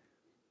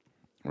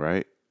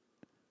 right?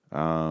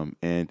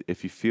 And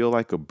if you feel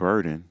like a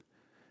burden,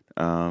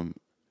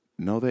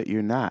 know that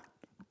you're not.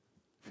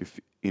 If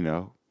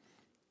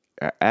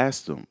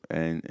ask them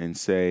and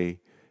say,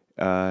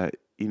 I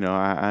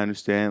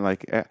understand.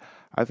 Like,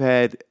 I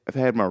had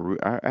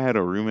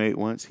a roommate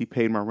once. He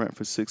paid my rent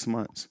for 6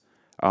 months.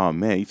 Oh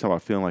man, you talk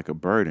about feeling like a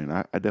burden.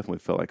 I definitely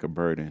felt like a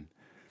burden.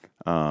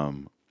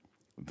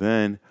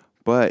 Then,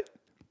 but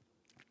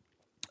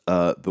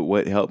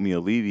what helped me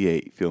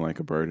alleviate feeling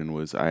like a burden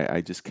was I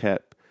just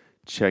kept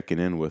checking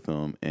in with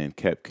them and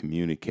kept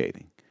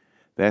communicating.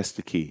 That's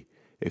the key.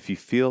 If you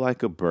feel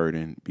like a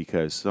burden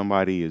because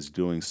somebody is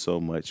doing so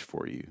much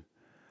for you,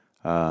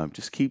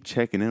 just keep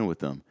checking in with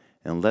them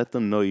and let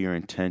them know your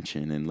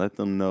intention and let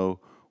them know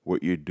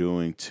what you're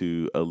doing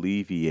to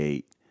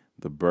alleviate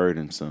the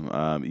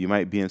burdensome. You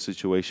might be in a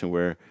situation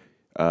where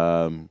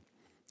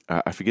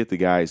I forget the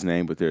guy's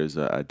name, but there's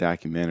a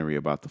documentary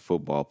about the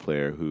football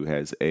player who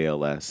has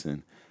ALS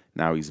and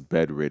now he's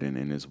bedridden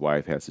and his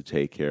wife has to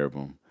take care of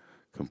him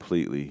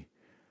completely.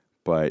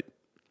 But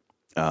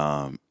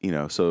there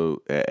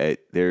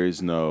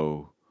is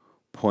no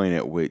point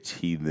at which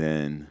he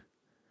then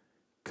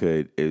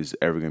is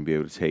ever going to be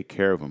able to take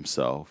care of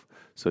himself.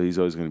 So he's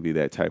always going to be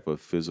that type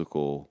of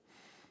physical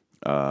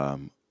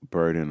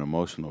burden,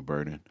 emotional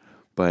burden.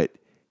 But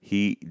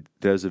he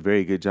does a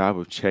very good job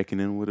of checking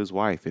in with his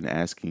wife and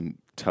asking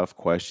tough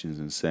questions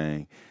and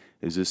saying,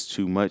 "Is this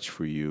too much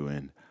for you?"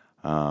 And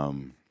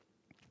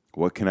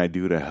what can I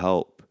do to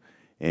help?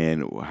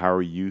 And how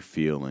are you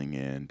feeling?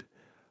 And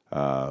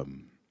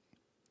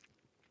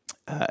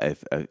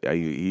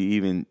he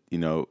even,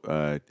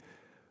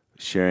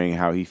 sharing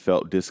how he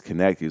felt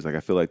disconnected. He's like, I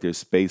feel like there's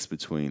space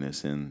between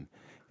us, and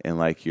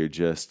like you're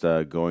just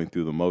going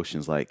through the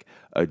motions. Like,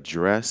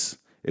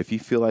 if you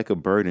feel like a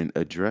burden,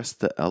 address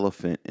the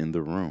elephant in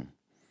the room,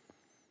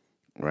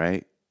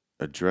 right?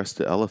 Address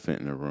the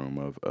elephant in the room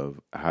of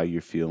how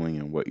you're feeling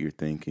and what you're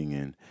thinking,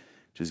 and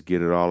just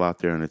get it all out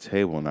there on the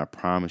table. And I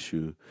promise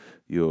you,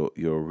 you'll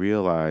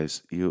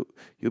realize you'll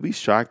be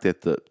shocked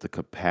at the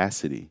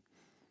capacity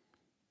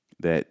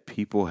that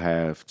people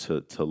have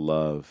to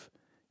love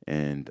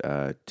and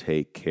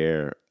take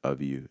care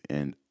of you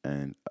and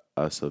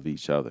us of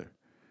each other,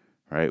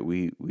 right?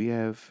 We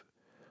have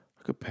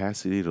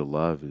capacity to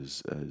love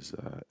is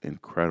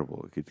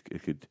incredible.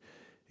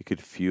 It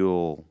could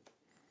fuel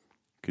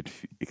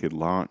it could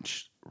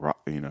launch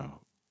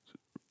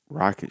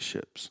rocket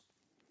ships.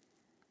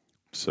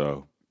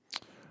 So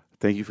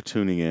thank you for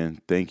tuning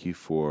in. Thank you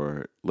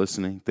for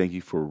listening. Thank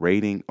you for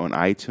rating on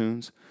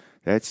iTunes.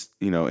 That's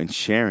and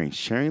sharing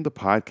the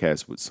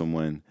podcast with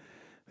someone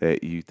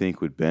that you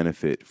think would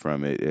benefit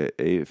from it.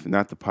 If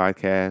not the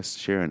podcast,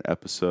 share an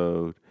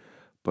episode.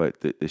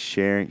 But the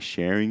sharing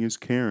is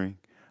caring.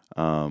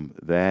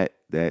 That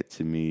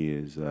to me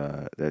is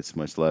that's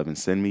much love. And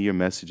send me your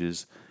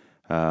messages.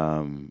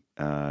 Send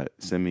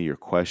me your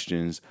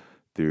questions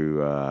through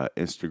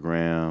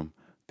Instagram,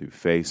 through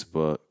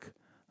Facebook,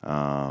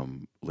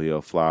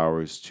 Leo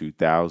Flowers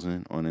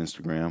 2000 on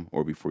Instagram,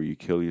 or Before You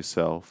Kill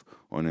Yourself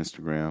on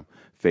Instagram.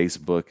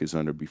 Facebook is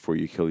under Before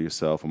You Kill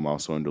Yourself. I'm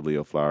also under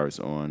Leo Flowers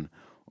on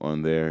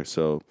there.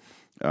 So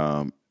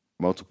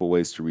multiple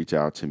ways to reach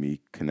out to me,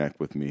 connect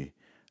with me,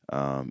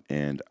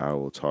 and I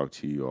will talk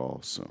to you all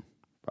soon.